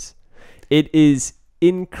 screens. It is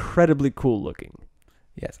incredibly cool looking.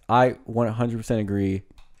 Yes, I 100% agree.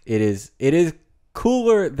 It is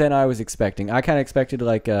cooler than I was expecting. I kind of expected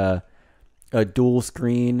like a dual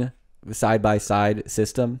screen side by side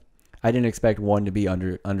system. I didn't expect one to be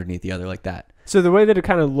underneath the other like that. So the way that it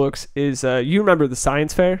kind of looks is, you remember the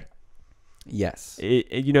science fair? Yes.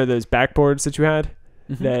 You know those backboards that you had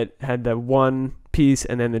that had the one piece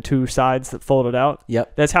and then the 2 sides that folded out?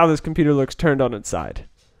 Yep. That's how this computer looks turned on its side.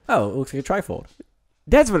 Oh, it looks like a trifold.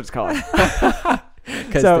 That's what it's called.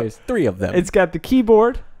 Because So, there's 3 of them. It's got the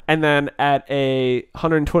keyboard, and then at a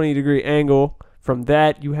 120-degree angle from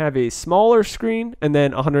that, you have a smaller screen, and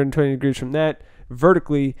then 120 degrees from that,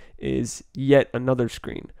 vertically, is yet another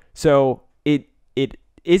screen. So it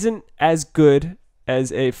isn't as good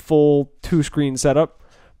as a full 2-screen setup,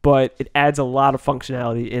 but it adds a lot of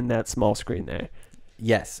functionality in that small screen there.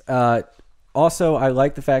 Yes. Also, I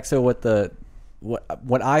like the fact, so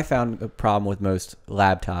what I found a problem with most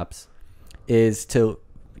laptops is to,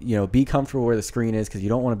 be comfortable where the screen is, because you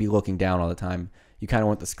don't want to be looking down all the time. You kind of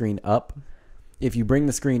want the screen up. If you bring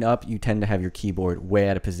the screen up, you tend to have your keyboard way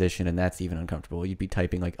out of position, and that's even uncomfortable. You'd be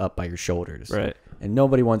typing like up by your shoulders. Right. And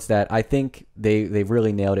nobody wants that. I think they've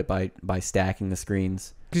really nailed it by stacking the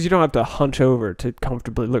screens. Because you don't have to hunch over to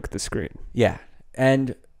comfortably look at the screen. Yeah.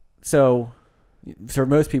 And so for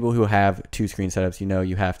most people who have 2-screen setups,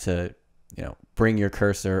 you have to, bring your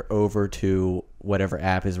cursor over to whatever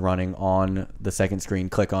app is running on the second screen,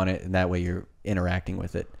 click on it, and that way you're interacting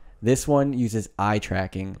with it. This one uses eye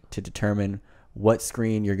tracking to determine what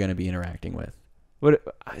screen you're going to be interacting with.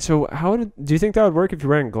 So do you think that would work if you're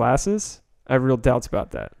wearing glasses? I have real doubts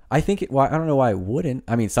about that. I think I don't know why it wouldn't.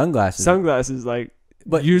 I mean, sunglasses. Sunglasses,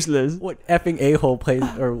 but useless. What effing a-hole plays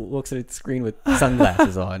or looks at its screen with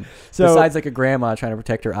sunglasses on? So, besides like a grandma trying to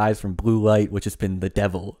protect her eyes from blue light, which has been the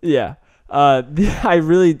devil. Yeah. I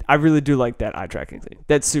really do like that eye tracking thing.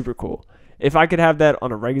 That's super cool. If I could have that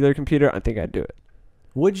on a regular computer, I think I'd do it.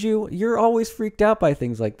 Would you? You're always freaked out by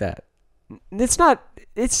things like that. It's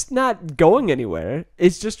not going anywhere.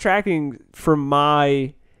 It's just tracking for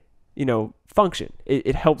my, function.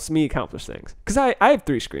 It helps me accomplish things. Because I have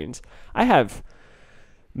 3 screens. I have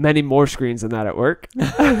many more screens than that at work.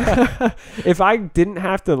 If I didn't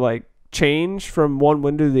have to change from one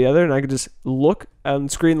window to the other, and I could just look on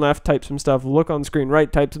screen left, type some stuff, look on screen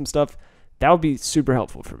right, type some stuff, that would be super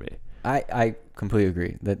helpful for me. I completely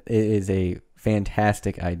agree that it is a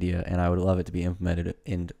fantastic idea, and I would love it to be implemented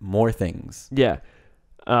in more things. Yeah.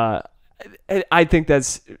 I think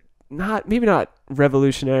that's maybe not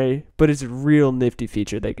revolutionary, but it's a real nifty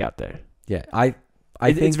feature they got there. Yeah, I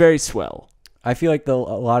think it's very swell. I feel like a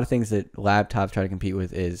lot of things that laptops try to compete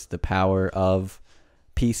with is the power of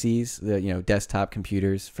PCs, the desktop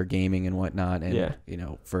computers for gaming and whatnot, and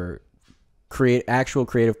for actual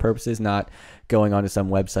creative purposes, not going onto some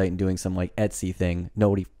website and doing some Etsy thing.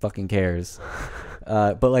 Nobody fucking cares.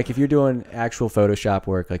 But if you're doing actual Photoshop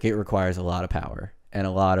work, it requires a lot of power and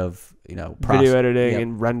a lot of video editing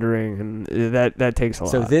and rendering, and that takes a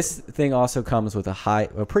lot. So this thing also comes with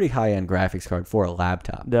a pretty high end graphics card for a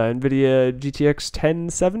laptop. The NVIDIA GTX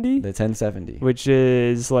 1070. The 1070, which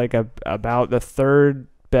is about the 3rd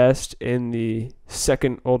best in the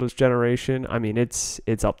 2nd oldest generation. I mean, it's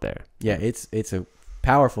up there. Yeah, it's a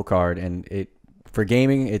powerful card, and for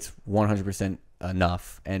gaming, it's 100%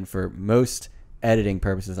 enough, and for most editing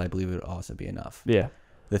purposes, I believe it would also be enough. Yeah.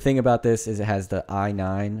 The thing about this is it has the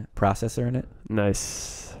i9 processor in it.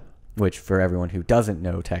 Nice. Which, for everyone who doesn't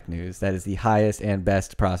know tech news, that is the highest and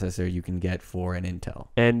best processor you can get for an Intel.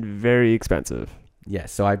 And very expensive.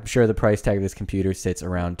 Yes, so I'm sure the price tag of this computer sits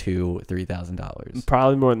around $2,000-$3,000.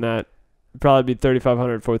 Probably more than that. Probably be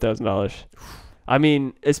 $3,500, $4,000. I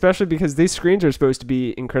mean, especially because these screens are supposed to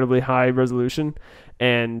be incredibly high resolution,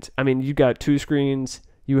 and I mean, you got 2 screens.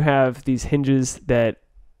 you have these hinges that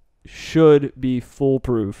should be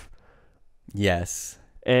foolproof. Yes.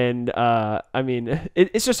 And I mean,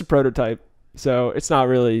 it's just a prototype, so it's not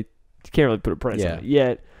really, you can't really put a price on it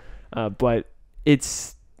yet. But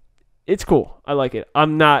it's cool. I like it.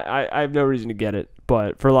 I have no reason to get it,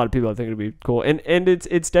 but for a lot of people, I think it'd be cool. And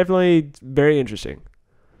it's definitely very interesting.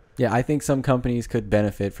 Yeah, I think some companies could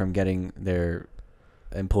benefit from getting their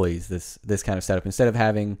employees this kind of setup instead of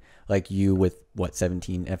having like you with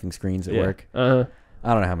 17 effing screens at work.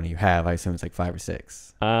 I don't know how many you have. I assume it's like 5 or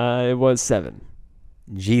 6. It was 7.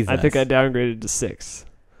 Jesus. I think I downgraded to 6.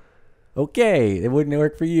 Okay, it wouldn't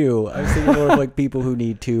work for you. I'm thinking more of like people who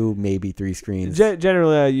need 2, maybe 3 screens.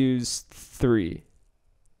 Generally, I use 3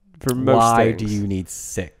 for most Why things. do you need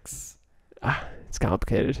 6? It's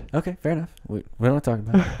complicated. Okay, fair enough. We don't talk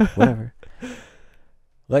about it. Whatever.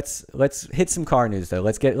 Let's hit some car news though.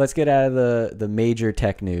 Let's get out of the major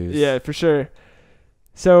tech news. Yeah, for sure.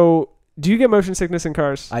 So, do you get motion sickness in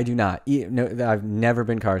cars? I do not. No, I've never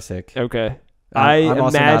been car sick. Okay. I'm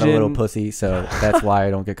also not a little pussy, so that's why I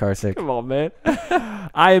don't get car sick. Come on, man.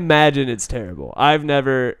 I imagine it's terrible. I've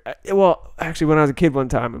never. Well, actually, when I was a kid one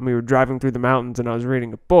time and we were driving through the mountains and I was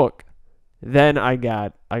reading a book, then I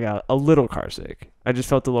got a little car sick. I just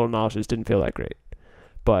felt a little nauseous, didn't feel that great.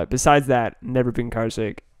 But besides that, never been car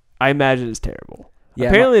sick. I imagine it's terrible. Yeah,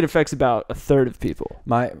 apparently, it affects about a third of people.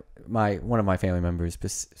 One of my family members,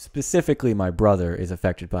 specifically my brother, is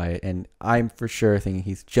affected by it, and I'm for sure thinking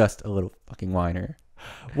he's just a little fucking whiner.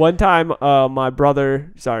 One time,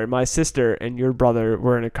 my sister and your brother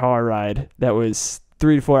were in a car ride that was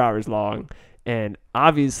 3 to 4 hours long, and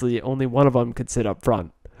obviously only one of them could sit up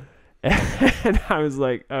front. And I was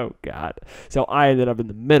like, oh God. So I ended up in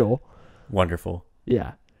the middle. Wonderful.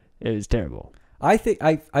 Yeah, it was terrible. I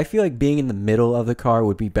feel like being in the middle of the car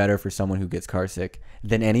would be better for someone who gets car sick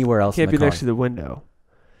than anywhere else. Can't be next to the window.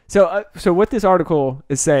 So what this article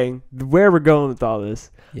is saying, where we're going with all this,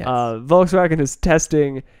 yes. Volkswagen is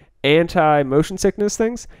testing anti-motion sickness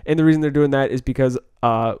things, and the reason they're doing that is because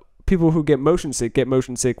people who get motion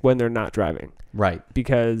sick when they're not driving. Right.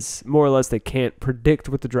 Because more or less they can't predict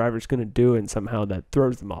what the driver's going to do, and somehow that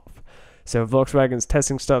throws them off. So Volkswagen's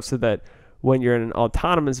testing stuff so that when you're in an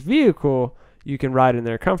autonomous vehicle, you can ride in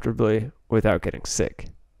there comfortably without getting sick.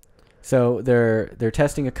 So they're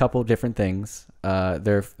testing a couple different things.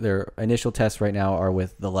 Their initial tests right now are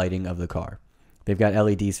with the lighting of the car. They've got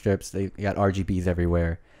LED strips. They've got RGBs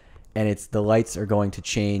everywhere. And the lights are going to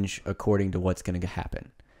change according to what's going to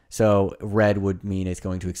happen. So red would mean it's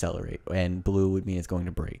going to accelerate, and blue would mean it's going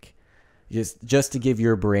to brake. Just to give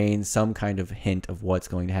your brain some kind of hint of what's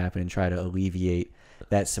going to happen and try to alleviate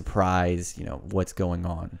that surprise, what's going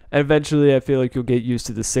on. And eventually I feel like you'll get used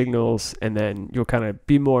to the signals, and then you'll kind of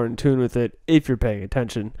be more in tune with it if you're paying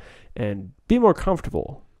attention and be more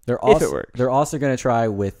comfortable if it works. They're also going to try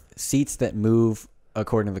with seats that move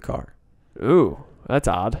according to the car. Ooh, that's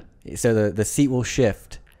odd. So the seat will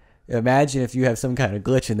shift. Imagine if you have some kind of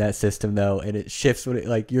glitch in that system, though, and it shifts when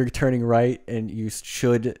like you're turning right and you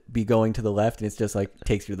should be going to the left, and it's just like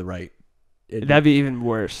takes you to the right. That'd be even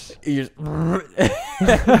worse. You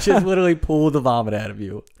just literally pull the vomit out of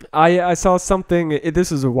you. I saw something,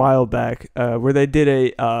 this was a while back, where they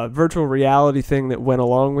did a virtual reality thing that went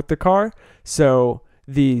along with the car. So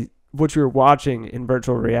what you were watching in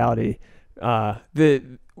virtual reality,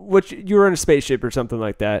 you were in a spaceship or something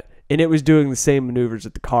like that, and it was doing the same maneuvers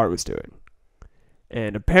that the car was doing.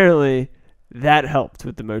 And apparently that helped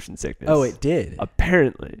with the motion sickness. Oh, it did?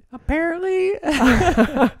 Apparently.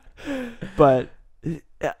 But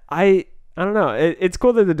I don't know. It's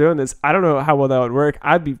cool that they're doing this. I don't know how well that would work.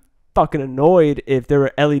 I'd be fucking annoyed if there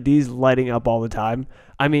were LEDs lighting up all the time.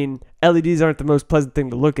 I mean, LEDs aren't the most pleasant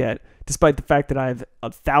thing to look at, despite the fact that I have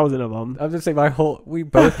 1,000 of them. I was just saying, we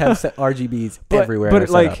both have RGBs everywhere. But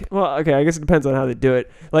okay, I guess it depends on how they do it.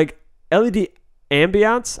 Like LED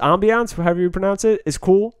ambiance, however you pronounce it, is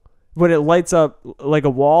cool when it lights up like a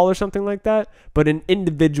wall or something like that. But an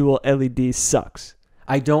individual LED sucks.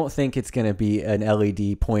 I don't think it's going to be an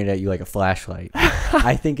LED pointed at you like a flashlight.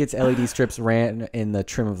 I think it's LED strips ran in the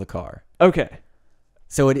trim of the car. Okay.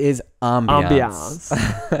 So it is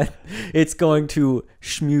ambiance. It's going to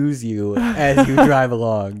schmooze you as you drive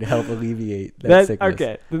along to help alleviate that sickness.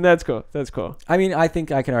 Okay, then that's cool. That's cool. I mean, I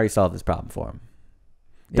think I can already solve this problem for him.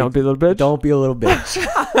 Don't be a little bitch. Don't be a little bitch.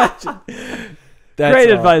 Great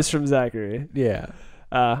advice from Zachary. Yeah.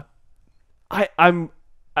 I'm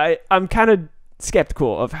kind of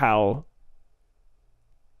skeptical of how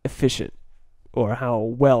efficient or how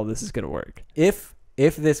well this is going to work. If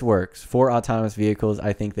this works for autonomous vehicles,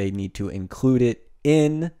 I think they need to include it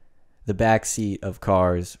in the back seat of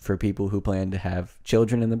cars for people who plan to have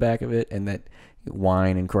children in the back of it and that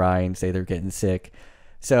whine and cry and say they're getting sick.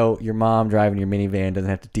 So your mom driving your minivan doesn't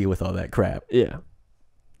have to deal with all that crap. Yeah.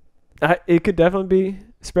 It could definitely be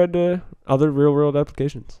spread to other real-world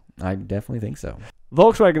applications. I definitely think so.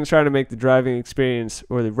 Volkswagen's trying to make the driving experience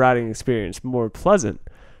or the riding experience more pleasant,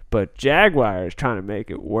 but Jaguar is trying to make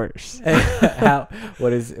it worse.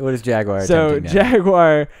 What is Jaguar So attempting now?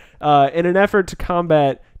 Jaguar, in an effort to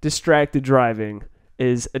combat distracted driving,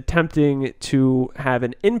 is attempting to have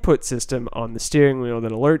an input system on the steering wheel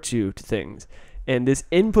that alerts you to things. And this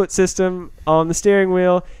input system on the steering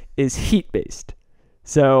wheel is heat-based.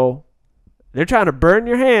 So they're trying to burn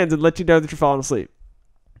your hands and let you know that you're falling asleep.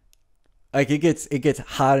 Like it gets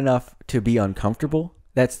hot enough to be uncomfortable.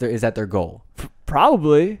 Is that their goal?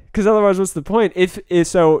 Probably, because otherwise, what's the point?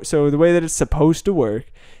 So the way that it's supposed to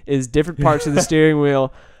work is different parts of the steering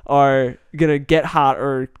wheel are gonna get hot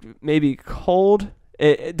or maybe cold,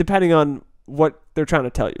 depending on what they're trying to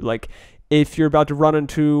tell you. Like if you're about to run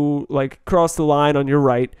into cross the line on your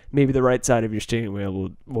right, maybe the right side of your steering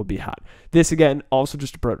wheel will be hot. This again, also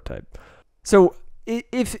just a prototype. So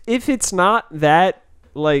if it's not that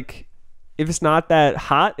if it's not that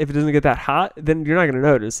hot, if it doesn't get that hot, then you're not going to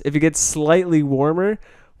notice. If it gets slightly warmer,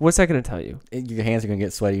 what's that going to tell you? Your hands are going to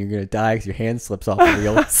get sweaty. You're going to die because your hand slips off the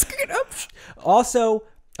wheel. Also,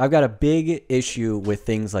 I've got a big issue with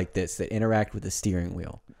things like this that interact with the steering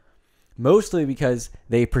wheel. Mostly because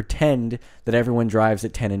they pretend that everyone drives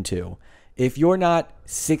at 10 and 2. If you're not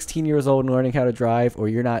 16 years old and learning how to drive, or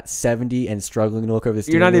you're not 70 and struggling to look over the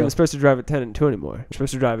steering wheel. You're not even supposed to drive at 10 and 2 anymore. You're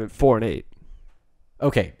supposed to drive at 4 and 8.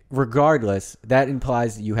 Okay, regardless, that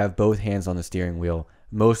implies that you have both hands on the steering wheel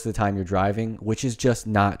most of the time you're driving, which is just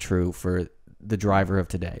not true for the driver of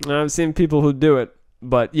today. I've seen people who do it,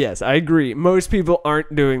 but yes, I agree. Most people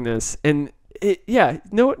aren't doing this. And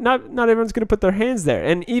not everyone's going to put their hands there.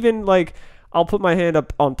 And even I'll put my hand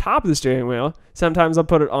up on top of the steering wheel. Sometimes I'll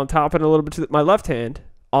put it on top and a little bit to my left hand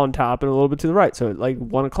on top and a little bit to the right. So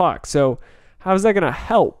 1 o'clock. So how is that going to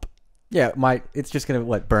help? Yeah, it's just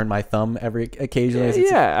gonna burn my thumb occasionally.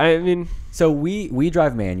 Yeah, I mean, so we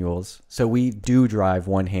drive manuals, so we do drive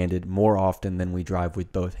one-handed more often than we drive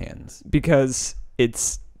with both hands because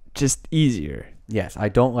it's just easier. Yes, I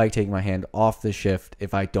don't like taking my hand off the shift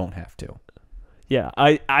if I don't have to. Yeah,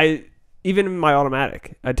 I even in my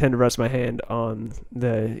automatic, I tend to rest my hand on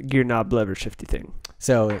the gear knob lever shifty thing.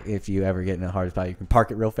 So if you ever get in a hard spot, you can park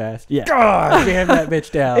it real fast. Yeah, God, jam that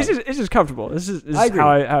bitch down. It's just comfortable. This is how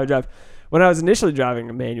I drive. When I was initially driving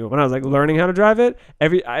a manual, when I was learning how to drive it,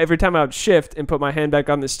 every time I would shift and put my hand back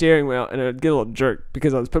on the steering wheel, and it would get a little jerk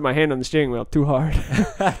because I was putting my hand on the steering wheel too hard.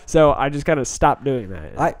 So I just kind of stopped doing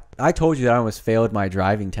that. I told you that I almost failed my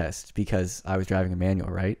driving test because I was driving a manual,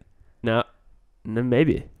 right? No,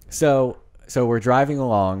 maybe. So we're driving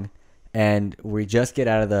along, and we just get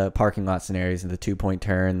out of the parking lot scenarios and the 2-point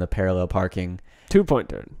turn, the parallel parking. 2-point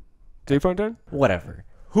turn. 3-point turn? Whatever.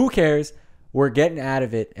 Who cares? We're getting out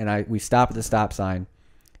of it, and we stop at the stop sign,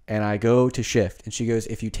 and I go to shift, and she goes,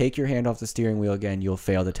 if you take your hand off the steering wheel again, you'll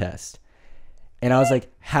fail the test. And I was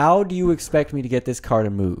like, how do you expect me to get this car to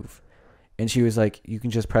move? And she was like, you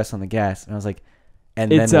can just press on the gas. And I was like,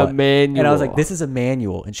 and it's then a what? manual. And I was like, this is a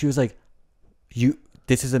manual. And she was like,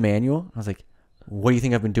 this is a manual? I was like, what do you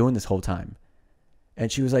think I've been doing this whole time?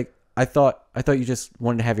 And she was like, I thought you just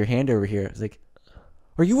wanted to have your hand over here. I was like,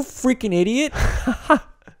 are you a freaking idiot?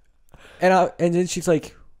 And then she's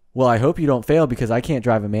like, well, I hope you don't fail because I can't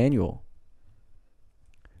drive a manual.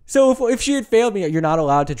 So if she had failed me, you're not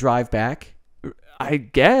allowed to drive back? I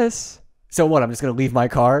guess. So what, I'm just going to leave my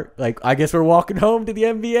car? I guess we're walking home to the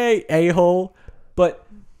NBA, a-hole. But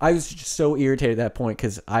I was just so irritated at that point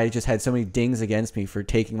because I just had so many dings against me for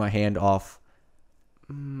taking my hand off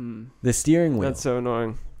the steering wheel. That's so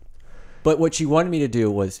annoying. But what she wanted me to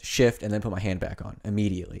do was shift and then put my hand back on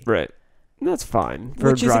immediately. Right. That's fine for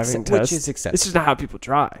a driving test. Which is acceptable. This is not how people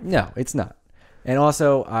drive. No, it's not. And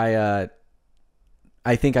also, I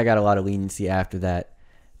think I got a lot of leniency after that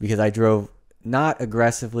because I drove not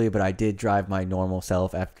aggressively, but I did drive my normal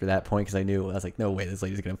self after that point because I was like, no way, this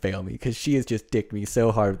lady's going to fail me because she has just dicked me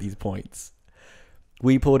so hard with these points.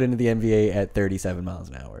 We pulled into the NBA at 37 miles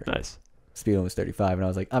an hour. Nice. Speed limit was 35, and I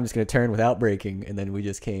was like, I'm just going to turn without braking, and then we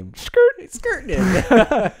just came skirting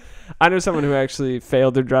in. I know someone who actually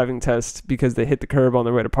failed their driving test because they hit the curb on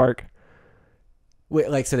their way to park.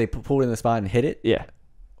 Wait, so they pulled in the spot and hit it? Yeah.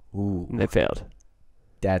 Ooh. And they failed.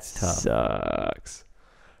 That's tough. Sucks.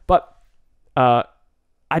 But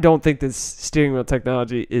I don't think this steering wheel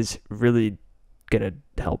technology is really going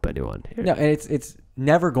to help anyone here. No, and it's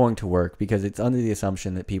never going to work because it's under the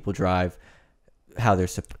assumption that people drive how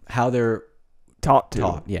they're taught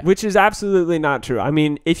to. Yeah. Which is absolutely not true. I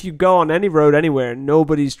mean, if you go on any road anywhere,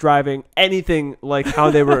 nobody's driving anything like how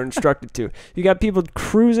they were instructed to. You got people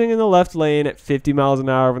cruising in the left lane at 50 miles an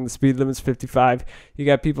hour when the speed limit is 55. You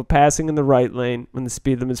got people passing in the right lane when the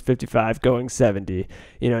speed limit is 55, going 70.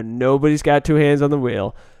 You know, nobody's got two hands on the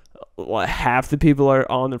wheel. Half the people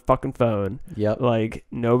are on their fucking phone. Yep. Like,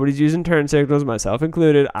 nobody's using turn signals, myself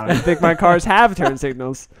included. I don't think my cars have turn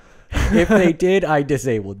signals. If they did, I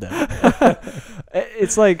disabled them.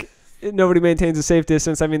 It's like nobody maintains a safe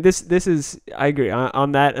distance. I mean, this is, I agree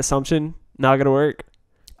on that assumption, not gonna work.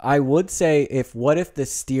 I would say what if the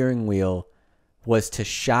steering wheel was to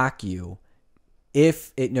shock you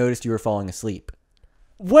if it noticed you were falling asleep?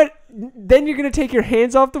 What? Then you're gonna take your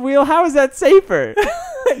hands off the wheel? How is that safer?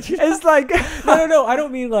 It's like no. I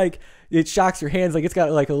don't mean like it shocks your hands. Like it's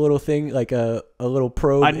got like a little thing, like a little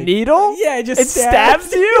probe. A needle? Yeah, it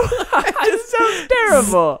stabs you. It sounds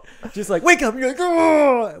terrible. Just like wake up. You're like,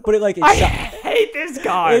 oh! But I hate this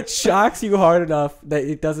car. It shocks you hard enough that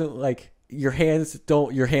it doesn't like your hands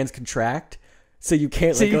contract, so you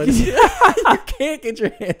can't. So you can't get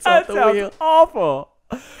your hands that off the sounds wheel. Awful.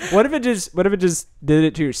 What if it just did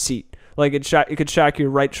it to your seat? Like it could shock your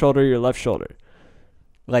right shoulder, your left shoulder.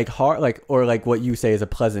 Like hard, or what you say is a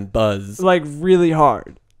pleasant buzz. Like really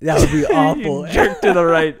hard. That would be awful. You jerk to the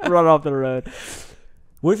right, run off the road.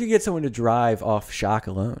 What if you get someone to drive off shock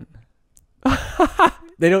alone?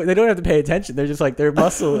 They don't have to pay attention. They're just like their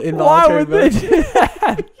muscle involuntary. Why would they do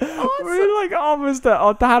that? We're like almost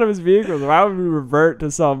autonomous vehicles. Why would we revert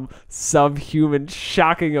to some subhuman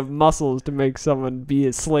shocking of muscles to make someone be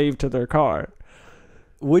a slave to their car?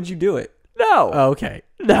 Would you do it? No. Oh, okay.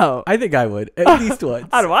 No. I think I would at least once.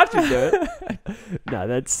 I'd watch you do it. No,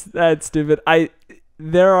 that's stupid.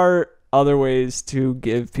 There are other ways to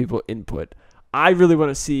give people input. I really want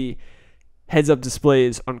to see heads-up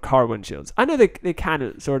displays on car windshields. I know they kind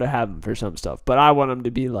of sort of have them for some stuff, but I want them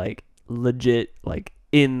to be like legit, like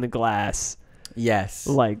in the glass. Yes.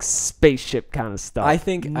 Like spaceship kind of stuff. I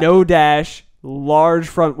think no dash, large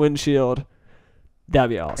front windshield. That'd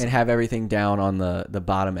be awesome. And have everything down on the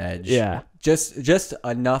bottom edge. Yeah. Just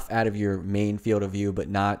enough out of your main field of view, but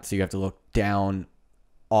not so you have to look down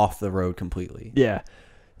off the road completely. Yeah.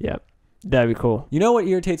 Yeah. That'd be cool. You know what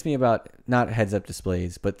irritates me about not heads-up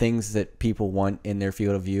displays, but things that people want in their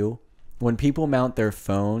field of view? When people mount their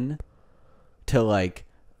phone to like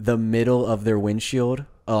the middle of their windshield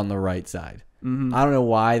on the right side. Mm-hmm. I don't know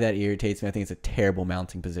why that irritates me. I think it's a terrible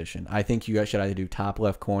mounting position. I think you guys should either do top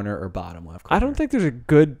left corner or bottom left corner. I don't think there's a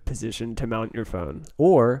good position to mount your phone.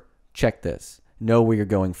 Or, check this, know where you're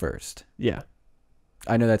going first. Yeah.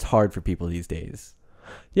 I know that's hard for people these days.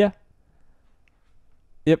 Yeah.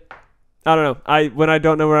 Yep. I don't know. When I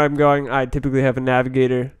don't know where I'm going, I typically have a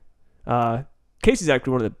navigator. Casey's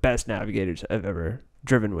actually one of the best navigators I've ever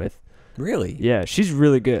driven with. Really? Yeah, she's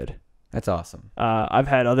really good. That's awesome. I've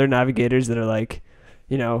had other navigators that are like,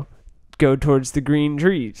 go towards the green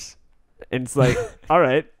trees. And it's like, all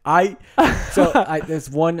right. There's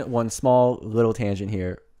one small little tangent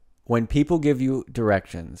here. When people give you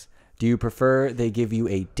directions, do you prefer they give you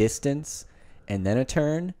a distance and then a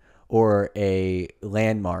turn, or a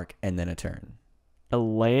landmark and then a turn? A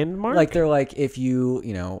landmark? Like they're like, if you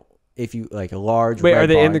like a large Wait, red are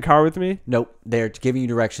they barn, in the car with me? Nope. They're giving you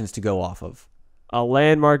directions to go off of. A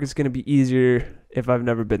landmark is going to be easier if I've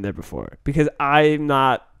never been there before, because I'm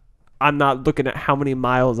not looking at how many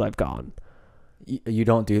miles I've gone. You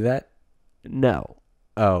don't do that? No.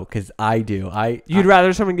 Oh, because I do. You'd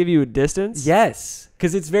rather someone give you a distance? Yes,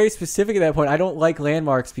 because it's very specific at that point. I don't like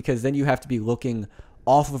landmarks because then you have to be looking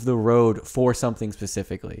off of the road for something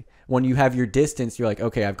specifically. When you have your distance, you're like,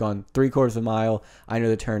 okay, I've gone 3/4 of a mile. I know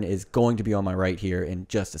the turn is going to be on my right here in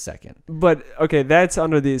just a second. But okay, that's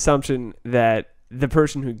under the assumption that the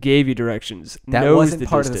person who gave you directions that knows wasn't the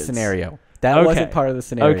part distance. of the scenario. That wasn't part of the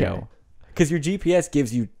scenario. Okay. Because your GPS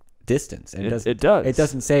gives you distance, and it does. It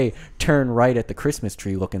doesn't say turn right at the Christmas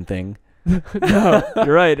tree looking thing. No,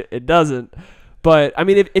 you're right. It doesn't. But I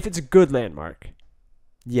mean, if it's a good landmark.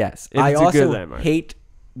 Yes. If I it's a good also landmark. hate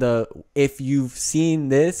if you've seen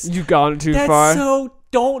this. You've gone too that's far. So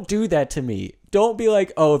don't do that to me. Don't be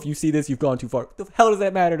like, oh, if you see this, you've gone too far. What the hell does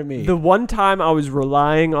that matter to me? The one time I was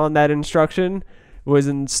relying on that instruction was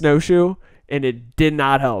in Snowshoe, and it did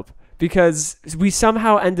not help because we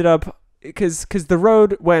somehow ended up, because the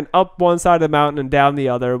road went up one side of the mountain and down the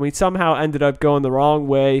other, and we somehow ended up going the wrong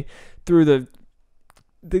way through the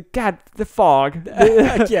fog.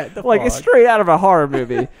 Yeah, the like fog. It's straight out of a horror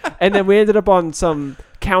movie. And then we ended up on some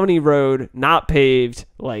county road, not paved,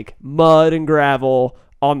 like mud and gravel,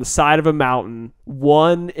 on the side of a mountain,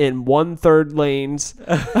 1 and 1/3 lanes,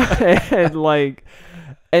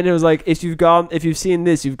 and it was like, if you've seen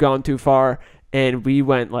this, you've gone too far. And we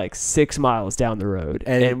went like 6 miles down the road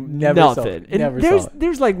and never nothing. saw it.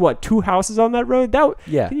 There's like what, 2 houses on that road? That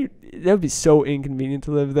would be so inconvenient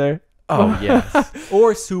to live there. Oh yes,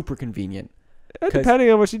 or super convenient. Depending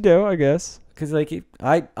on what you do, I guess. Because like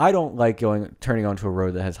I don't like turning onto a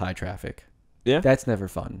road that has high traffic. Yeah, that's never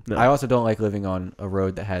fun. No. I also don't like living on a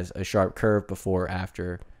road that has a sharp curve before or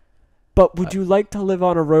after. But would you like to live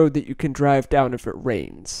on a road that you can drive down if it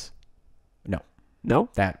rains? No?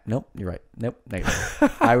 Nope, you're right. Nope,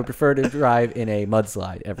 negative. I would prefer to drive in a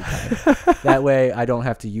mudslide every time. That way I don't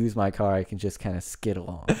have to use my car. I can just kind of skid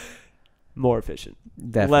along. More efficient.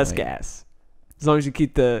 Definitely. Less gas. As long as you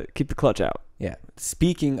keep the clutch out. Yeah.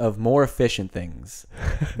 Speaking of more efficient things,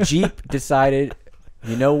 Jeep decided,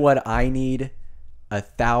 you know what I need?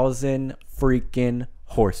 1,000 freaking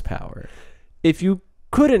horsepower. If you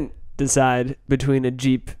couldn't decide between a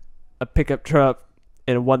Jeep, a pickup truck,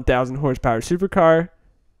 and a 1,000 horsepower supercar,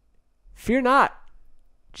 fear not.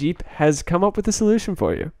 Jeep has come up with a solution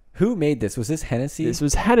for you. Who made this? Was this Hennessy? This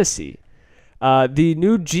was Hennessy. The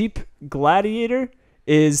new Jeep Gladiator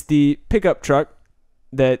is the pickup truck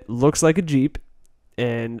that looks like a Jeep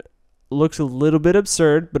and looks a little bit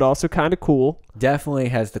absurd, but also kind of cool. Definitely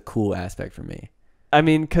has the cool aspect for me. I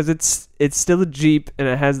mean, because it's still a Jeep and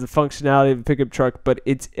it has the functionality of a pickup truck, but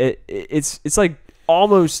it's like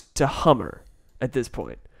almost to Hummer at this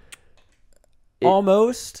point.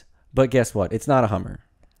 Almost, but guess what? It's not a Hummer.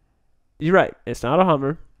 You're right. It's not a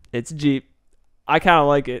Hummer. It's a Jeep. I kind of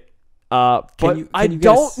like it. But I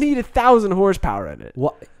don't need 1,000 horsepower in it.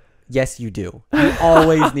 What? Yes, you do. You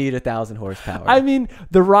always need 1,000 horsepower. I mean,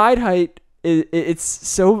 the ride height it's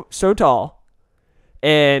so tall,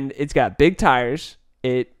 and it's got big tires.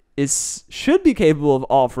 It should be capable of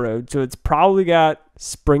off-road, so it's probably got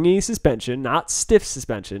springy suspension, not stiff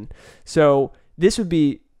suspension. So this would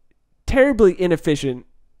be terribly inefficient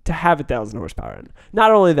to have 1,000 horsepower in.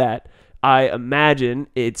 Not only that, I imagine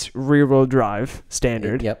it's rear-wheel drive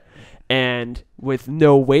standard. Yep. And with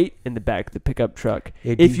no weight in the back of the pickup truck.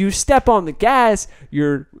 If you step on the gas,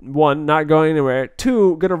 you're, 1, not going anywhere.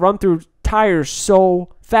 2, going to run through tires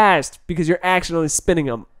so fast because you're accidentally spinning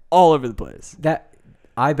them all over the place.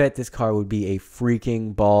 I bet this car would be a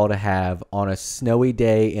freaking ball to have on a snowy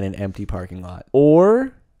day in an empty parking lot.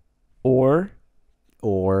 Or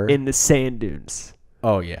in the sand dunes.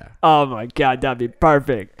 Oh, yeah. Oh, my God. That'd be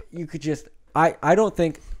perfect. You could just... I don't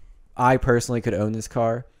think I personally could own this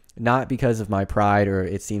car. Not because of my pride or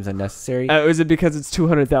it seems unnecessary. Is it because it's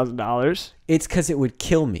 $200,000? It's because it would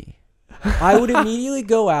kill me. I would immediately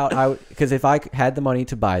go out. Because if I had the money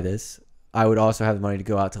to buy this, I would also have the money to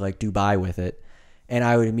go out to like Dubai with it. And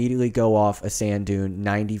I would immediately go off a sand dune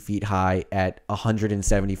 90 feet high at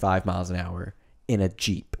 175 miles an hour in a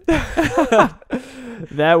Jeep.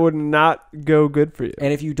 That would not go good for you.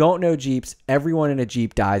 And if you don't know Jeeps, everyone in a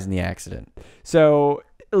Jeep dies in the accident. So...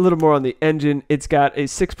 a little more on the engine. It's got a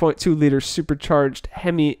 6.2 liter supercharged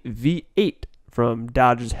Hemi V8 from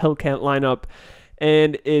Dodge's Hellcat lineup,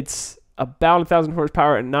 and it's about 1,000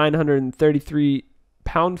 horsepower and 933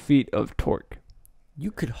 pound-feet of torque. You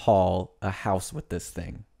could haul a house with this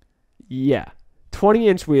thing. Yeah.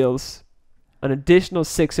 20-inch wheels, an additional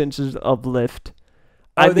 6 inches of lift.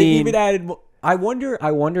 They even added... I wonder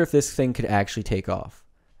if this thing could actually take off.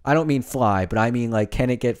 I don't mean fly, but I mean like, can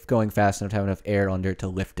it get going fast enough to have enough air under it to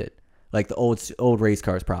lift it? Like the old race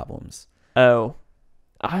cars problems. Oh,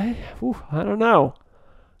 I don't know.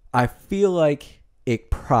 I feel like it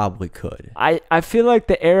probably could. I feel like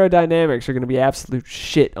the aerodynamics are going to be absolute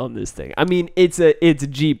shit on this thing. I mean, it's a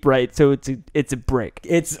Jeep, right? So it's a brick.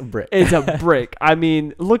 It's a brick. It's a brick. I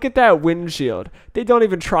mean, look at that windshield. They don't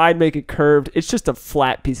even try and make it curved. It's just a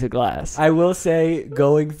flat piece of glass. I will say,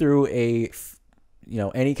 going through any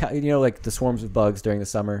kind, like the swarms of bugs during the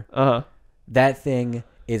summer. That thing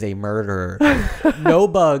is a murderer. No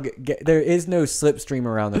bug. There is no slipstream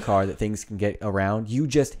around the car that things can get around. You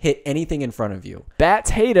just hit anything in front of you.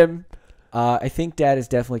 Bats hate him. I think Dad has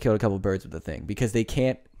definitely killed a couple birds with the thing because they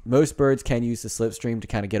can't. Most birds can use the slipstream to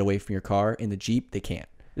kind of get away from your car. In the Jeep, they can't.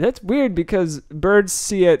 That's weird because birds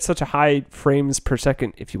see at such a high frames per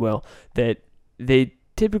second, if you will, that they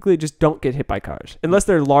typically just don't get hit by cars unless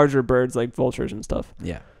they're larger birds like vultures and stuff.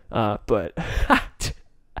 Yeah. But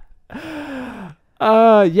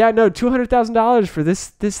yeah, no, $200,000 for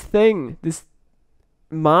this thing, this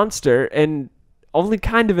monster, and only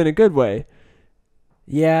kind of in a good way.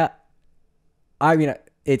 Yeah. I mean,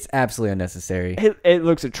 it's absolutely unnecessary. It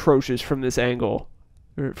looks atrocious from this angle,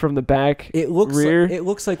 from the back. It looks rear. It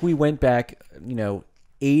looks like we went back,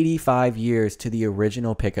 85 years to the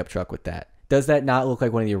original pickup truck with that. Does that not look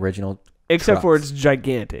like one of the original Except for it's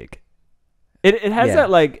gigantic. It has that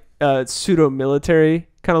like pseudo-military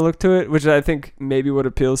kind of look to it, which I think maybe what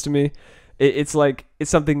appeals to me. It's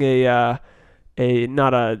something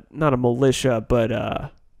not a militia, but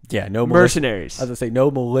no mercenaries. I was gonna say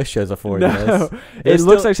no militias afford No, this. it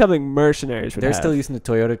looks like something mercenaries would They're have. still using the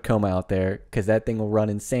Toyota Tacoma out there because that thing will run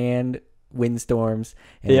in sand, windstorms,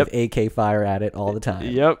 and have AK fire at it all the time.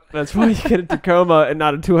 Yep, that's why you get a Tacoma and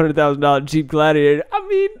not a $200,000 Jeep Gladiator. I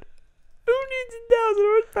mean, who needs 1,000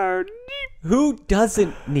 horsepower Jeep? Who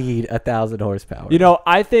doesn't need 1,000 horsepower? You know,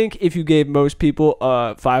 I think if you gave most people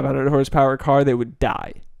a 500 horsepower car, they would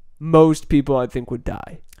die. Most people, I think, would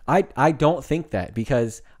die. I don't think that,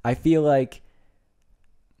 because I feel like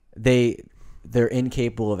they're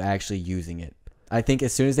incapable of actually using it. I think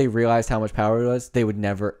as soon as they realized how much power it was, they would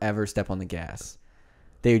never ever step on the gas.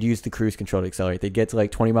 They would use the cruise control to accelerate. They'd get to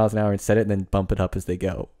like 20 miles an hour and set it and then bump it up as they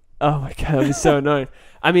go. Oh my god, that'd be so annoying.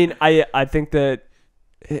 I mean, I think that,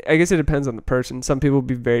 I guess it depends on the person. Some people would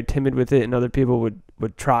be very timid with it, and other people would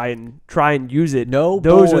try and use it.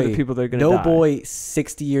 Those are the people that are gonna die. No boy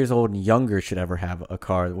 60 years old and younger should ever have a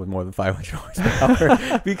car with more than 500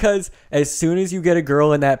 horsepower. Because as soon as you get a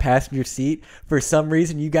girl in that passenger seat, for some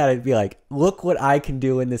reason you gotta be like, look what I can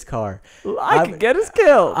do in this car. I can get us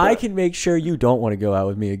killed. I can make sure you don't want to go out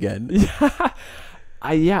with me again.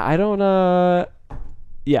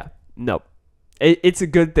 Nope. It's a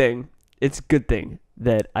good thing. It's a good thing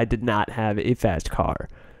that I did not have a fast car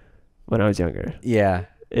when I was younger. Yeah.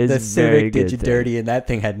 It's the Civic did you thing. dirty, and that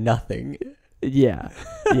thing had nothing. Yeah.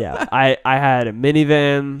 I had a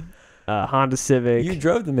minivan, a Honda Civic. You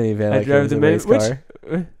drove the minivan. I drove the minivan.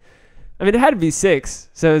 I mean, it had a V6,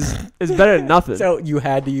 so it's better than nothing. So you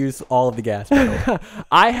had to use all of the gas pedal.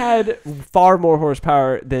 I had far more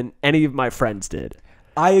horsepower than any of my friends did.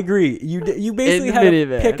 I agree. You basically had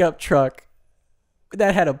minivan. a pickup truck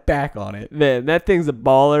that had a back on it. Man, that thing's a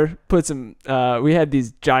baller. Put some. We had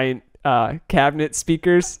these giant cabinet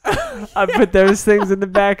speakers. I put those things in the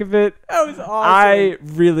back of it. That was awesome. I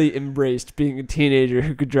really embraced being a teenager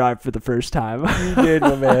who could drive for the first time. You did,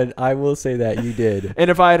 my man. I will say that you did. And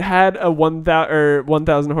if I had a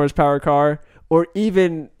 1,000 horsepower car, or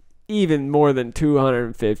even more than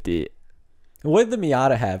 250, What did the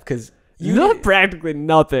Miata have? Because practically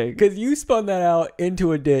nothing. Because you spun that out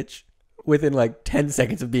into a ditch within like 10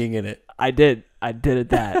 seconds of being in it. I did at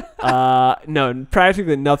that. No,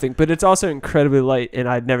 practically nothing. But it's also incredibly light, and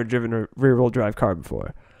I'd never driven a rear-wheel drive car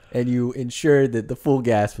before. And you ensured that the full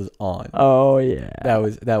gas was on. Oh yeah, that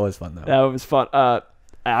was fun though. That was fun.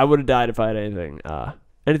 I would have died if I had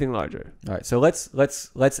anything larger. All right, so let's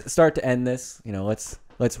start to end this. You know, let's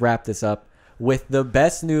wrap this up with the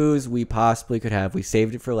best news we possibly could have. We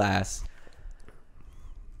saved it for last.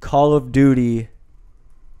 Call of Duty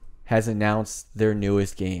has announced their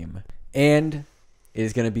newest game, and it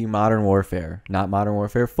is going to be Modern Warfare. Not Modern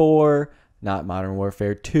Warfare 4, not Modern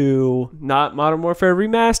Warfare 2. Not Modern Warfare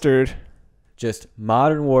Remastered. Just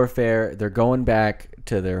Modern Warfare. They're going back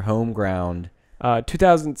to their home ground.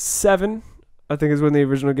 2007, I think, is when the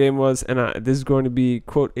original game was, and this is going to be,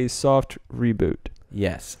 quote, a soft reboot.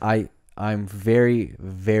 Yes, I'm very,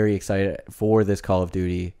 very excited for this Call of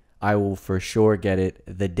Duty. I will for sure get it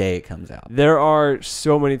the day it comes out. There are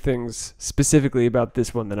so many things specifically about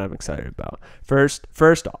this one that I'm excited about. First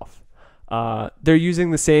off, they're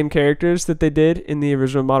using the same characters that they did in the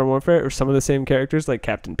original Modern Warfare, or some of the same characters, like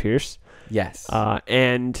Captain Pierce. Yes.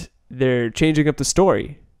 And they're changing up the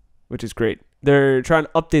story, which is great. They're trying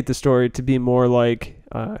to update the story to be more like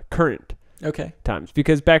current times.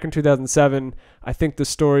 Because back in 2007, I think the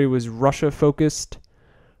story was Russia-focused.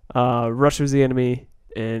 Russia was the enemy.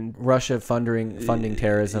 And Russia funding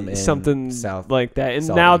terrorism in something South like that, and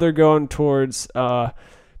Saudi. Now they're going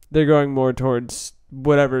more towards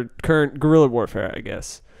whatever current guerrilla warfare, I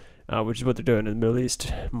guess, which is what they're doing in the Middle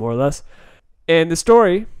East, more or less. And the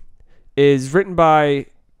story is written by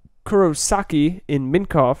Kurosaki and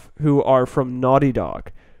Minkoff, who are from Naughty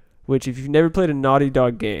Dog. Which, if you've never played a Naughty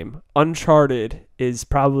Dog game, Uncharted is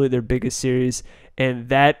probably their biggest series, and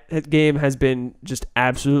that game has been just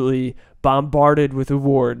absolutely bombarded with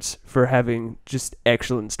awards for having just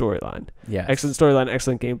excellent storyline. Yes. Excellent storyline,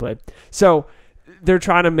 excellent gameplay. So they're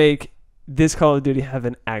trying to make this Call of Duty have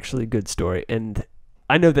an actually good story. And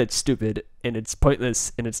I know that's stupid and it's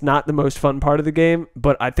pointless and it's not the most fun part of the game,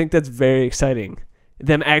 but I think that's very exciting.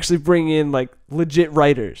 Them actually bringing in like legit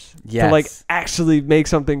writers to like actually make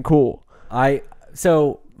something cool.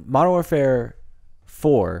 So Modern Warfare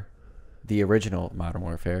 4, the original Modern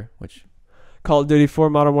Warfare, which Call of Duty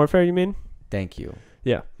 4 Modern Warfare, you mean? Thank you.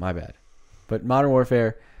 Yeah. My bad. But Modern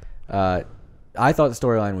Warfare, I thought the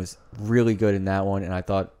storyline was really good in that one, and I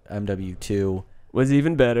thought MW2 was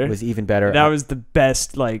even better. That was the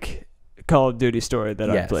best like Call of Duty story that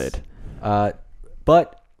I've played.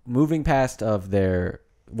 But moving past of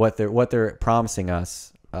what they're promising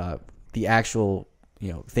us, the actual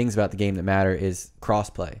things about the game that matter is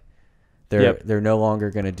crossplay. They're no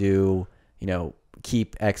longer going to do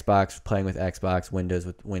keep Xbox playing with Xbox, Windows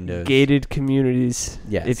with Windows. Gated communities,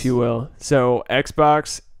 if you will. So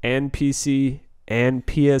Xbox and PC and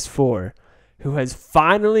PS4, who has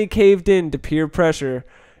finally caved in to peer pressure,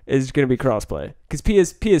 is going to be crossplay. Because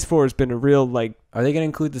PS4 has been a real like. Are they going to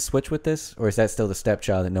include the Switch with this, or is that still the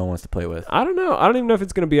stepchild that no one wants to play with? I don't know. I don't even know if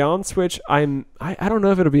it's going to be on Switch. I don't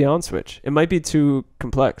know if it'll be on Switch. It might be too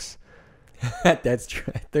complex. That's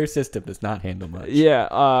true. Their system does not handle much. Yeah,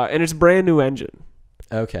 and it's a brand new engine.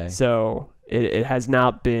 Okay. So it has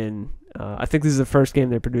not been. I think this is the first game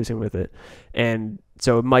they're producing with it, and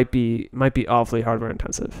so it might be awfully hardware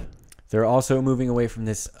intensive. They're also moving away from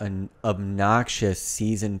this obnoxious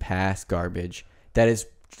season pass garbage.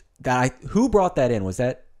 Who brought that in? Was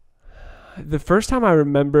that the first time I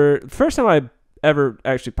remember? The first time I ever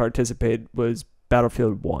actually participated was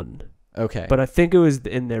Battlefield 1. Okay. But I think it was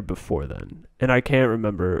in there before then, and I can't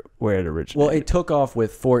remember where it originated. Well, it took off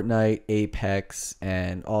with Fortnite, Apex,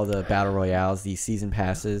 and all the battle royales, these season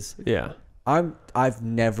passes. Yeah. At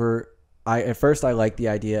first I liked the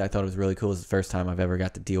idea. I thought it was really cool. It was the first time I've ever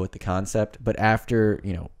got to deal with the concept. But after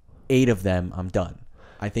 8 of them, I'm done.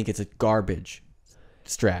 I think it's a garbage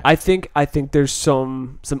strat. I think there's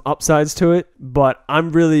some upsides to it, but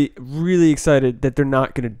I'm really, really excited that they're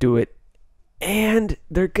not going to do it. And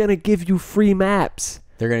they're going to give you free maps.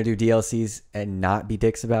 They're going to do DLCs and not be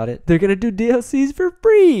dicks about it. They're going to do DLCs for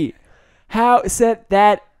free.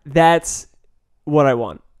 That's what I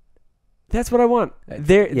want. That's what I want.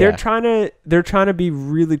 They're trying to be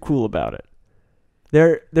really cool about it.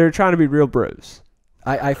 They're trying to be real bros.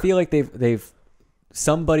 I feel like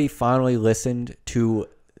somebody finally listened to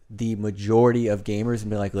the majority of gamers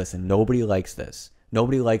and been like, listen, nobody likes this.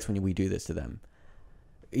 Nobody likes when we do this to them.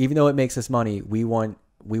 Even though it makes us money, we want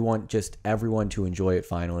just everyone to enjoy it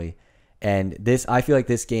finally. And I feel like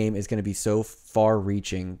this game is going to be so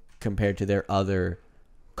far-reaching compared to their other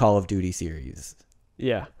Call of Duty series.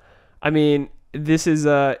 Yeah. I mean, this is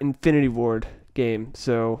a Infinity Ward game,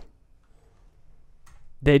 so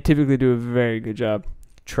they typically do a very good job.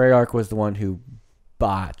 Treyarch was the one who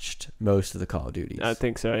botched most of the Call of Duties. I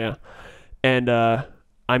think so, yeah. And,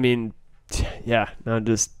 I mean, yeah, no,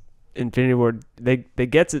 just Infinity Ward, they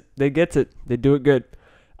gets it. They do it good.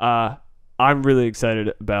 I'm really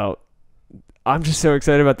excited about. I'm just so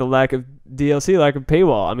excited about the lack of DLC, lack of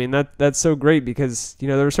paywall. I mean, that's so great because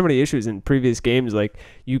there were so many issues in previous games, like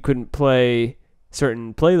you couldn't play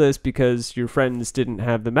certain playlists because your friends didn't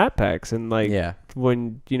have the map packs, and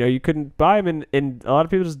when you couldn't buy them, and a lot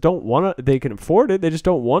of people just don't want to. They can afford it, they just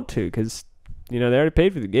don't want to because they already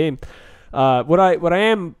paid for the game. What I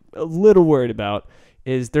am a little worried about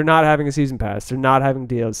is they're not having a season pass. They're not having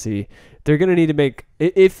DLC. They're going to need to make,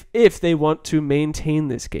 if they want to maintain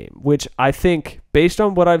this game, which I think, based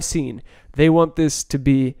on what I've seen, they want this to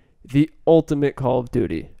be the ultimate Call of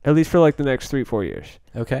Duty, at least for like the next 3-4 years.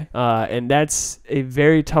 Okay. And that's a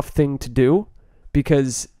very tough thing to do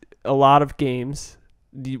because a lot of games,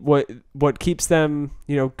 what keeps them,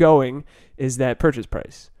 going is that purchase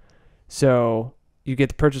price. So you get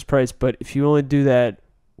the purchase price, but if you only do that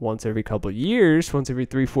once every couple of years, once every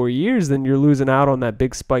 3-4 years, then you're losing out on that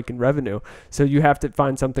big spike in revenue. So you have to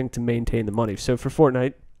find something to maintain the money. So for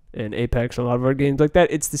Fortnite and Apex and a lot of our games like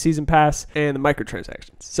that, it's the season pass and the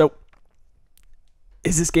microtransactions. So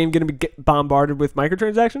is this game going to be bombarded with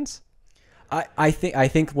microtransactions? I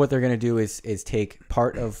think what they're going to do is take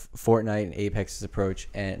part of Fortnite and Apex's approach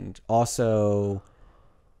and also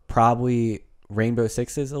probably Rainbow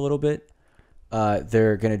Six's a little bit.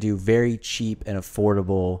 They're going to do very cheap and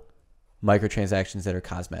affordable microtransactions that are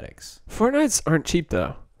cosmetics. Fortnites aren't cheap,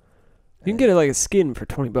 though. You can get like a skin for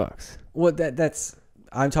 $20. Well, that's...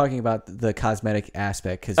 I'm talking about the cosmetic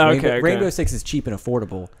aspect because Rainbow Six is cheap and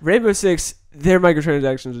affordable. Rainbow Six, their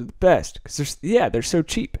microtransactions are the best because they're so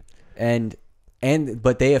cheap.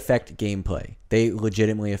 But they affect gameplay. They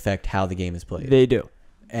legitimately affect how the game is played. They do.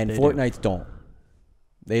 And Fortnite's don't.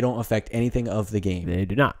 They don't affect anything of the game. They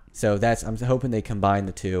do not. So I'm hoping they combine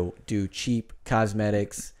the two, do cheap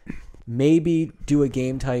cosmetics, maybe do a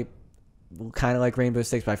game type kind of like Rainbow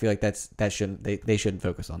Six, but I feel like they shouldn't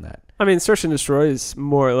focus on that. I mean, Search and Destroy is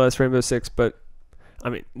more or less Rainbow Six, but I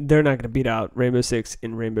mean, they're not going to beat out Rainbow Six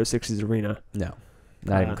in Rainbow Six's arena. No.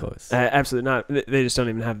 Not even close. Absolutely not. They just don't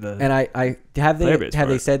even have the. And I have they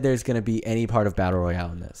it. said there's going to be any part of battle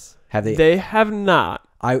royale in this? Have they? They have not.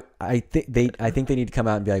 I think they need to come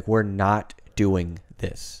out and be like, we're not doing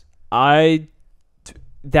this.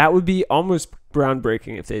 That would be almost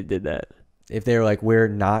groundbreaking if they did that. If they're like, we're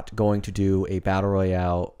not going to do a battle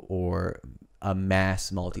royale or a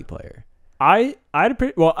mass multiplayer. I'd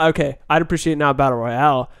appreciate not battle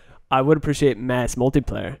royale. I would appreciate mass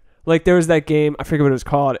multiplayer. Like there was that game, I forget what it was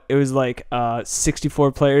called. It was like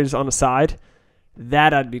 64 players on a side.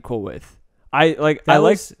 That I'd be cool with. That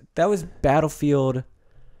was Battlefield.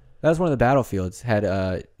 That was one of the Battlefields had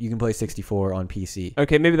you can play 64 on PC.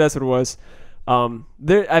 Okay, maybe that's what it was.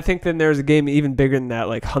 I think then there's a game even bigger than that,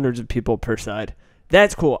 like hundreds of people per side.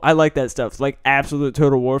 That's cool. I like that stuff. Like absolute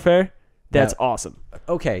total warfare. That's awesome.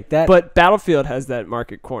 Okay, but Battlefield has that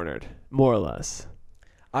market cornered, more or less.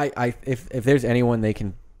 If there's anyone they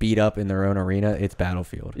can beat up in their own arena, it's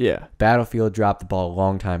Battlefield. Yeah. Battlefield dropped the ball a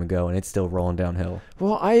long time ago and it's still rolling downhill.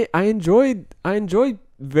 Well, I enjoyed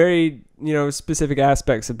very, specific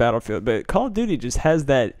aspects of Battlefield, but Call of Duty just has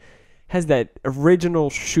that original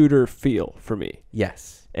shooter feel for me.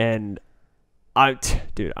 Yes. And I'm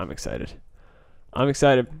excited. I was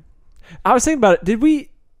thinking about it.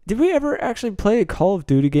 Did we ever actually play a Call of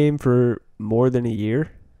Duty game for more than a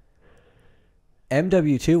year?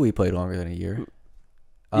 MW2 we played longer than a year.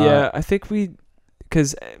 Yeah, I think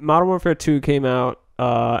because Modern Warfare 2 came out,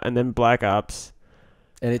 and then Black Ops.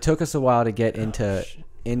 And it took us a while to get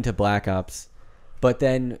into Black Ops. But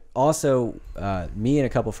then also, me and a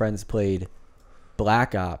couple friends played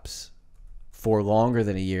Black Ops for longer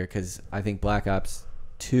than a year because I think Black Ops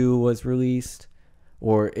 2 was released,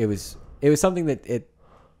 or it was something that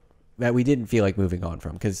we didn't feel like moving on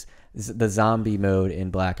from because the zombie mode in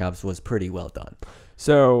Black Ops was pretty well done.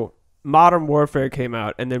 So Modern Warfare came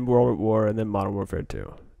out, and then World War, and then Modern Warfare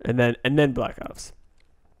 2, and then Black Ops.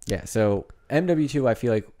 Yeah. So MW2, I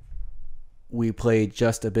feel like we played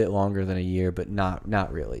just a bit longer than a year, but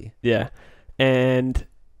not really. Yeah. And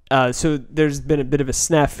so there's been a bit of a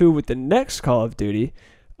snafu with the next Call of Duty.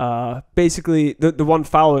 Basically, the one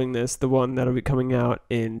following this, the one that'll be coming out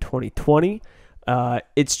in 2020,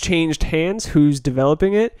 it's changed hands, who's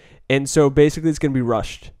developing it. And so basically it's going to be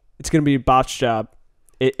rushed. It's going to be a botch job.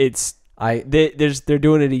 They're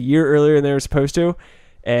doing it a year earlier than they were supposed to.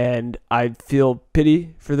 And I feel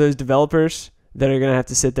pity for those developers that are going to have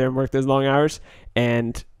to sit there and work those long hours,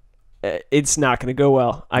 and it's not going to go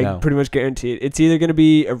well. I pretty much guarantee it. It's either going to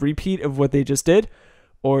be a repeat of what they just did,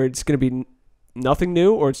 or it's going to be nothing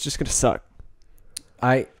new, or it's just going to suck.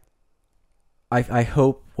 I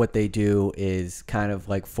hope what they do is kind of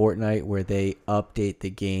like Fortnite, where they update the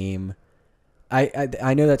game.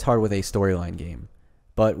 I know that's hard with a storyline game,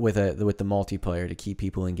 but with the multiplayer, to keep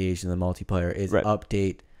people engaged in the multiplayer is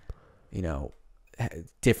update,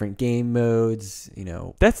 different game modes.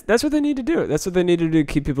 That's what they need to do. That's what they need to do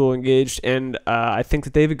to keep people engaged, and I think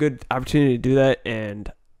that they have a good opportunity to do that.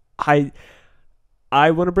 And I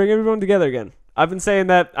want to bring everyone together again. I've been saying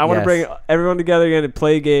that I want to bring everyone together again and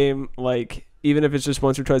play a game, like even if it's just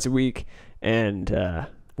once or twice a week. And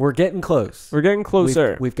we're getting close. We're getting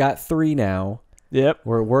closer. We've got 3 now. Yep.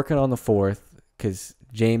 We're working on the 4th because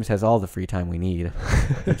James has all the free time we need.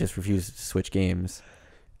 He just refuses to switch games.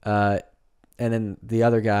 And then the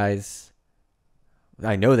other guys,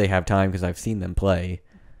 I know they have time because I've seen them play.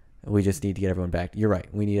 We just need to get everyone back. You're right.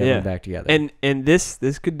 We need everyone back together. And this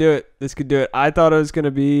could do it. This could do it. I thought it was going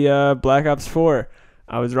to be Black Ops 4.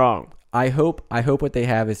 I was wrong. I hope what they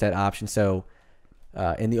have is that option. So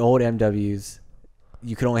in the old MWs,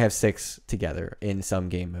 you could only have 6 together in some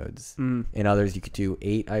game modes. Mm. In others, you could do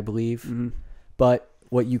 8, I believe. Mm-hmm. But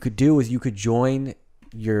what you could do is you could join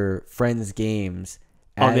your friends' games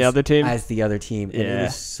on the other team, and it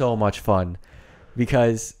was so much fun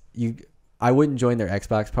because I wouldn't join their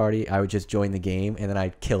Xbox party. I would just join the game and then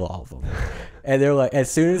I'd kill all of them. And they're like, as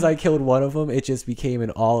soon as I killed one of them, it just became an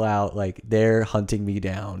all out, like, they're hunting me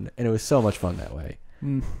down, and it was so much fun that way.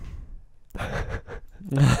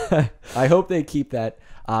 I hope they keep that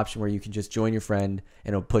option where you can just join your friend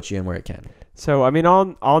and it'll put you in where it can. So I mean,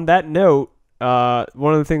 on that note,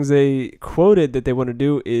 one of the things they quoted that they want to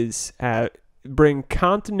do is bring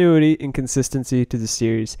continuity and consistency to the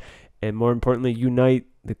series, and more importantly, unite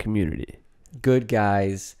the community. Good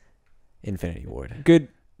guys, Infinity Ward. Good.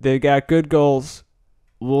 They got good goals.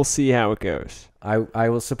 We'll see how it goes. I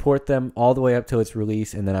will support them all the way up till its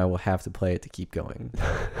release, and then I will have to play it to keep going.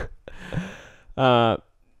 But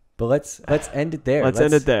let's end it there. Let's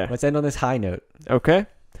end it there. Let's end on this high note. Okay.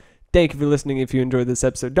 Thank you for listening. If you enjoyed this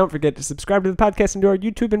episode, don't forget to subscribe to the podcast and to our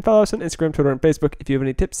YouTube and follow us on Instagram, Twitter, and Facebook. If you have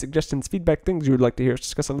any tips, suggestions, feedback, things you would like to hear us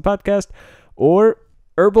discuss on the podcast, or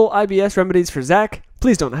herbal IBS remedies for Zach,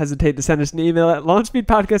 please don't hesitate to send us an email at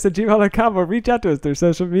launchspeedpodcast@gmail.com or reach out to us through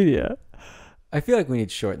social media. I feel like we need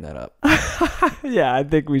to shorten that up. Yeah, I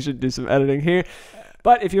think we should do some editing here.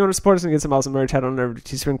 But if you want to support us and get some awesome merch, head on over to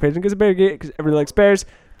Teespring page and get a bear gear because everybody likes bears.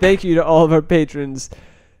 Thank you to all of our patrons.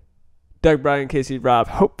 Doug, Brian, Casey, Rob.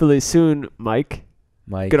 Hopefully soon, Mike.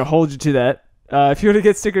 Gonna hold you to that. If you want to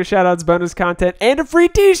get sticker shoutouts, bonus content, and a free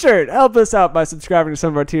t-shirt, help us out by subscribing to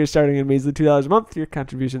some of our tiers starting at a measly $2 a month. Your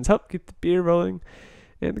contributions help keep the beer rolling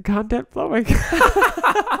and the content flowing.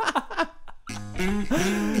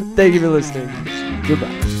 Thank you for listening.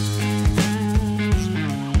 Goodbye.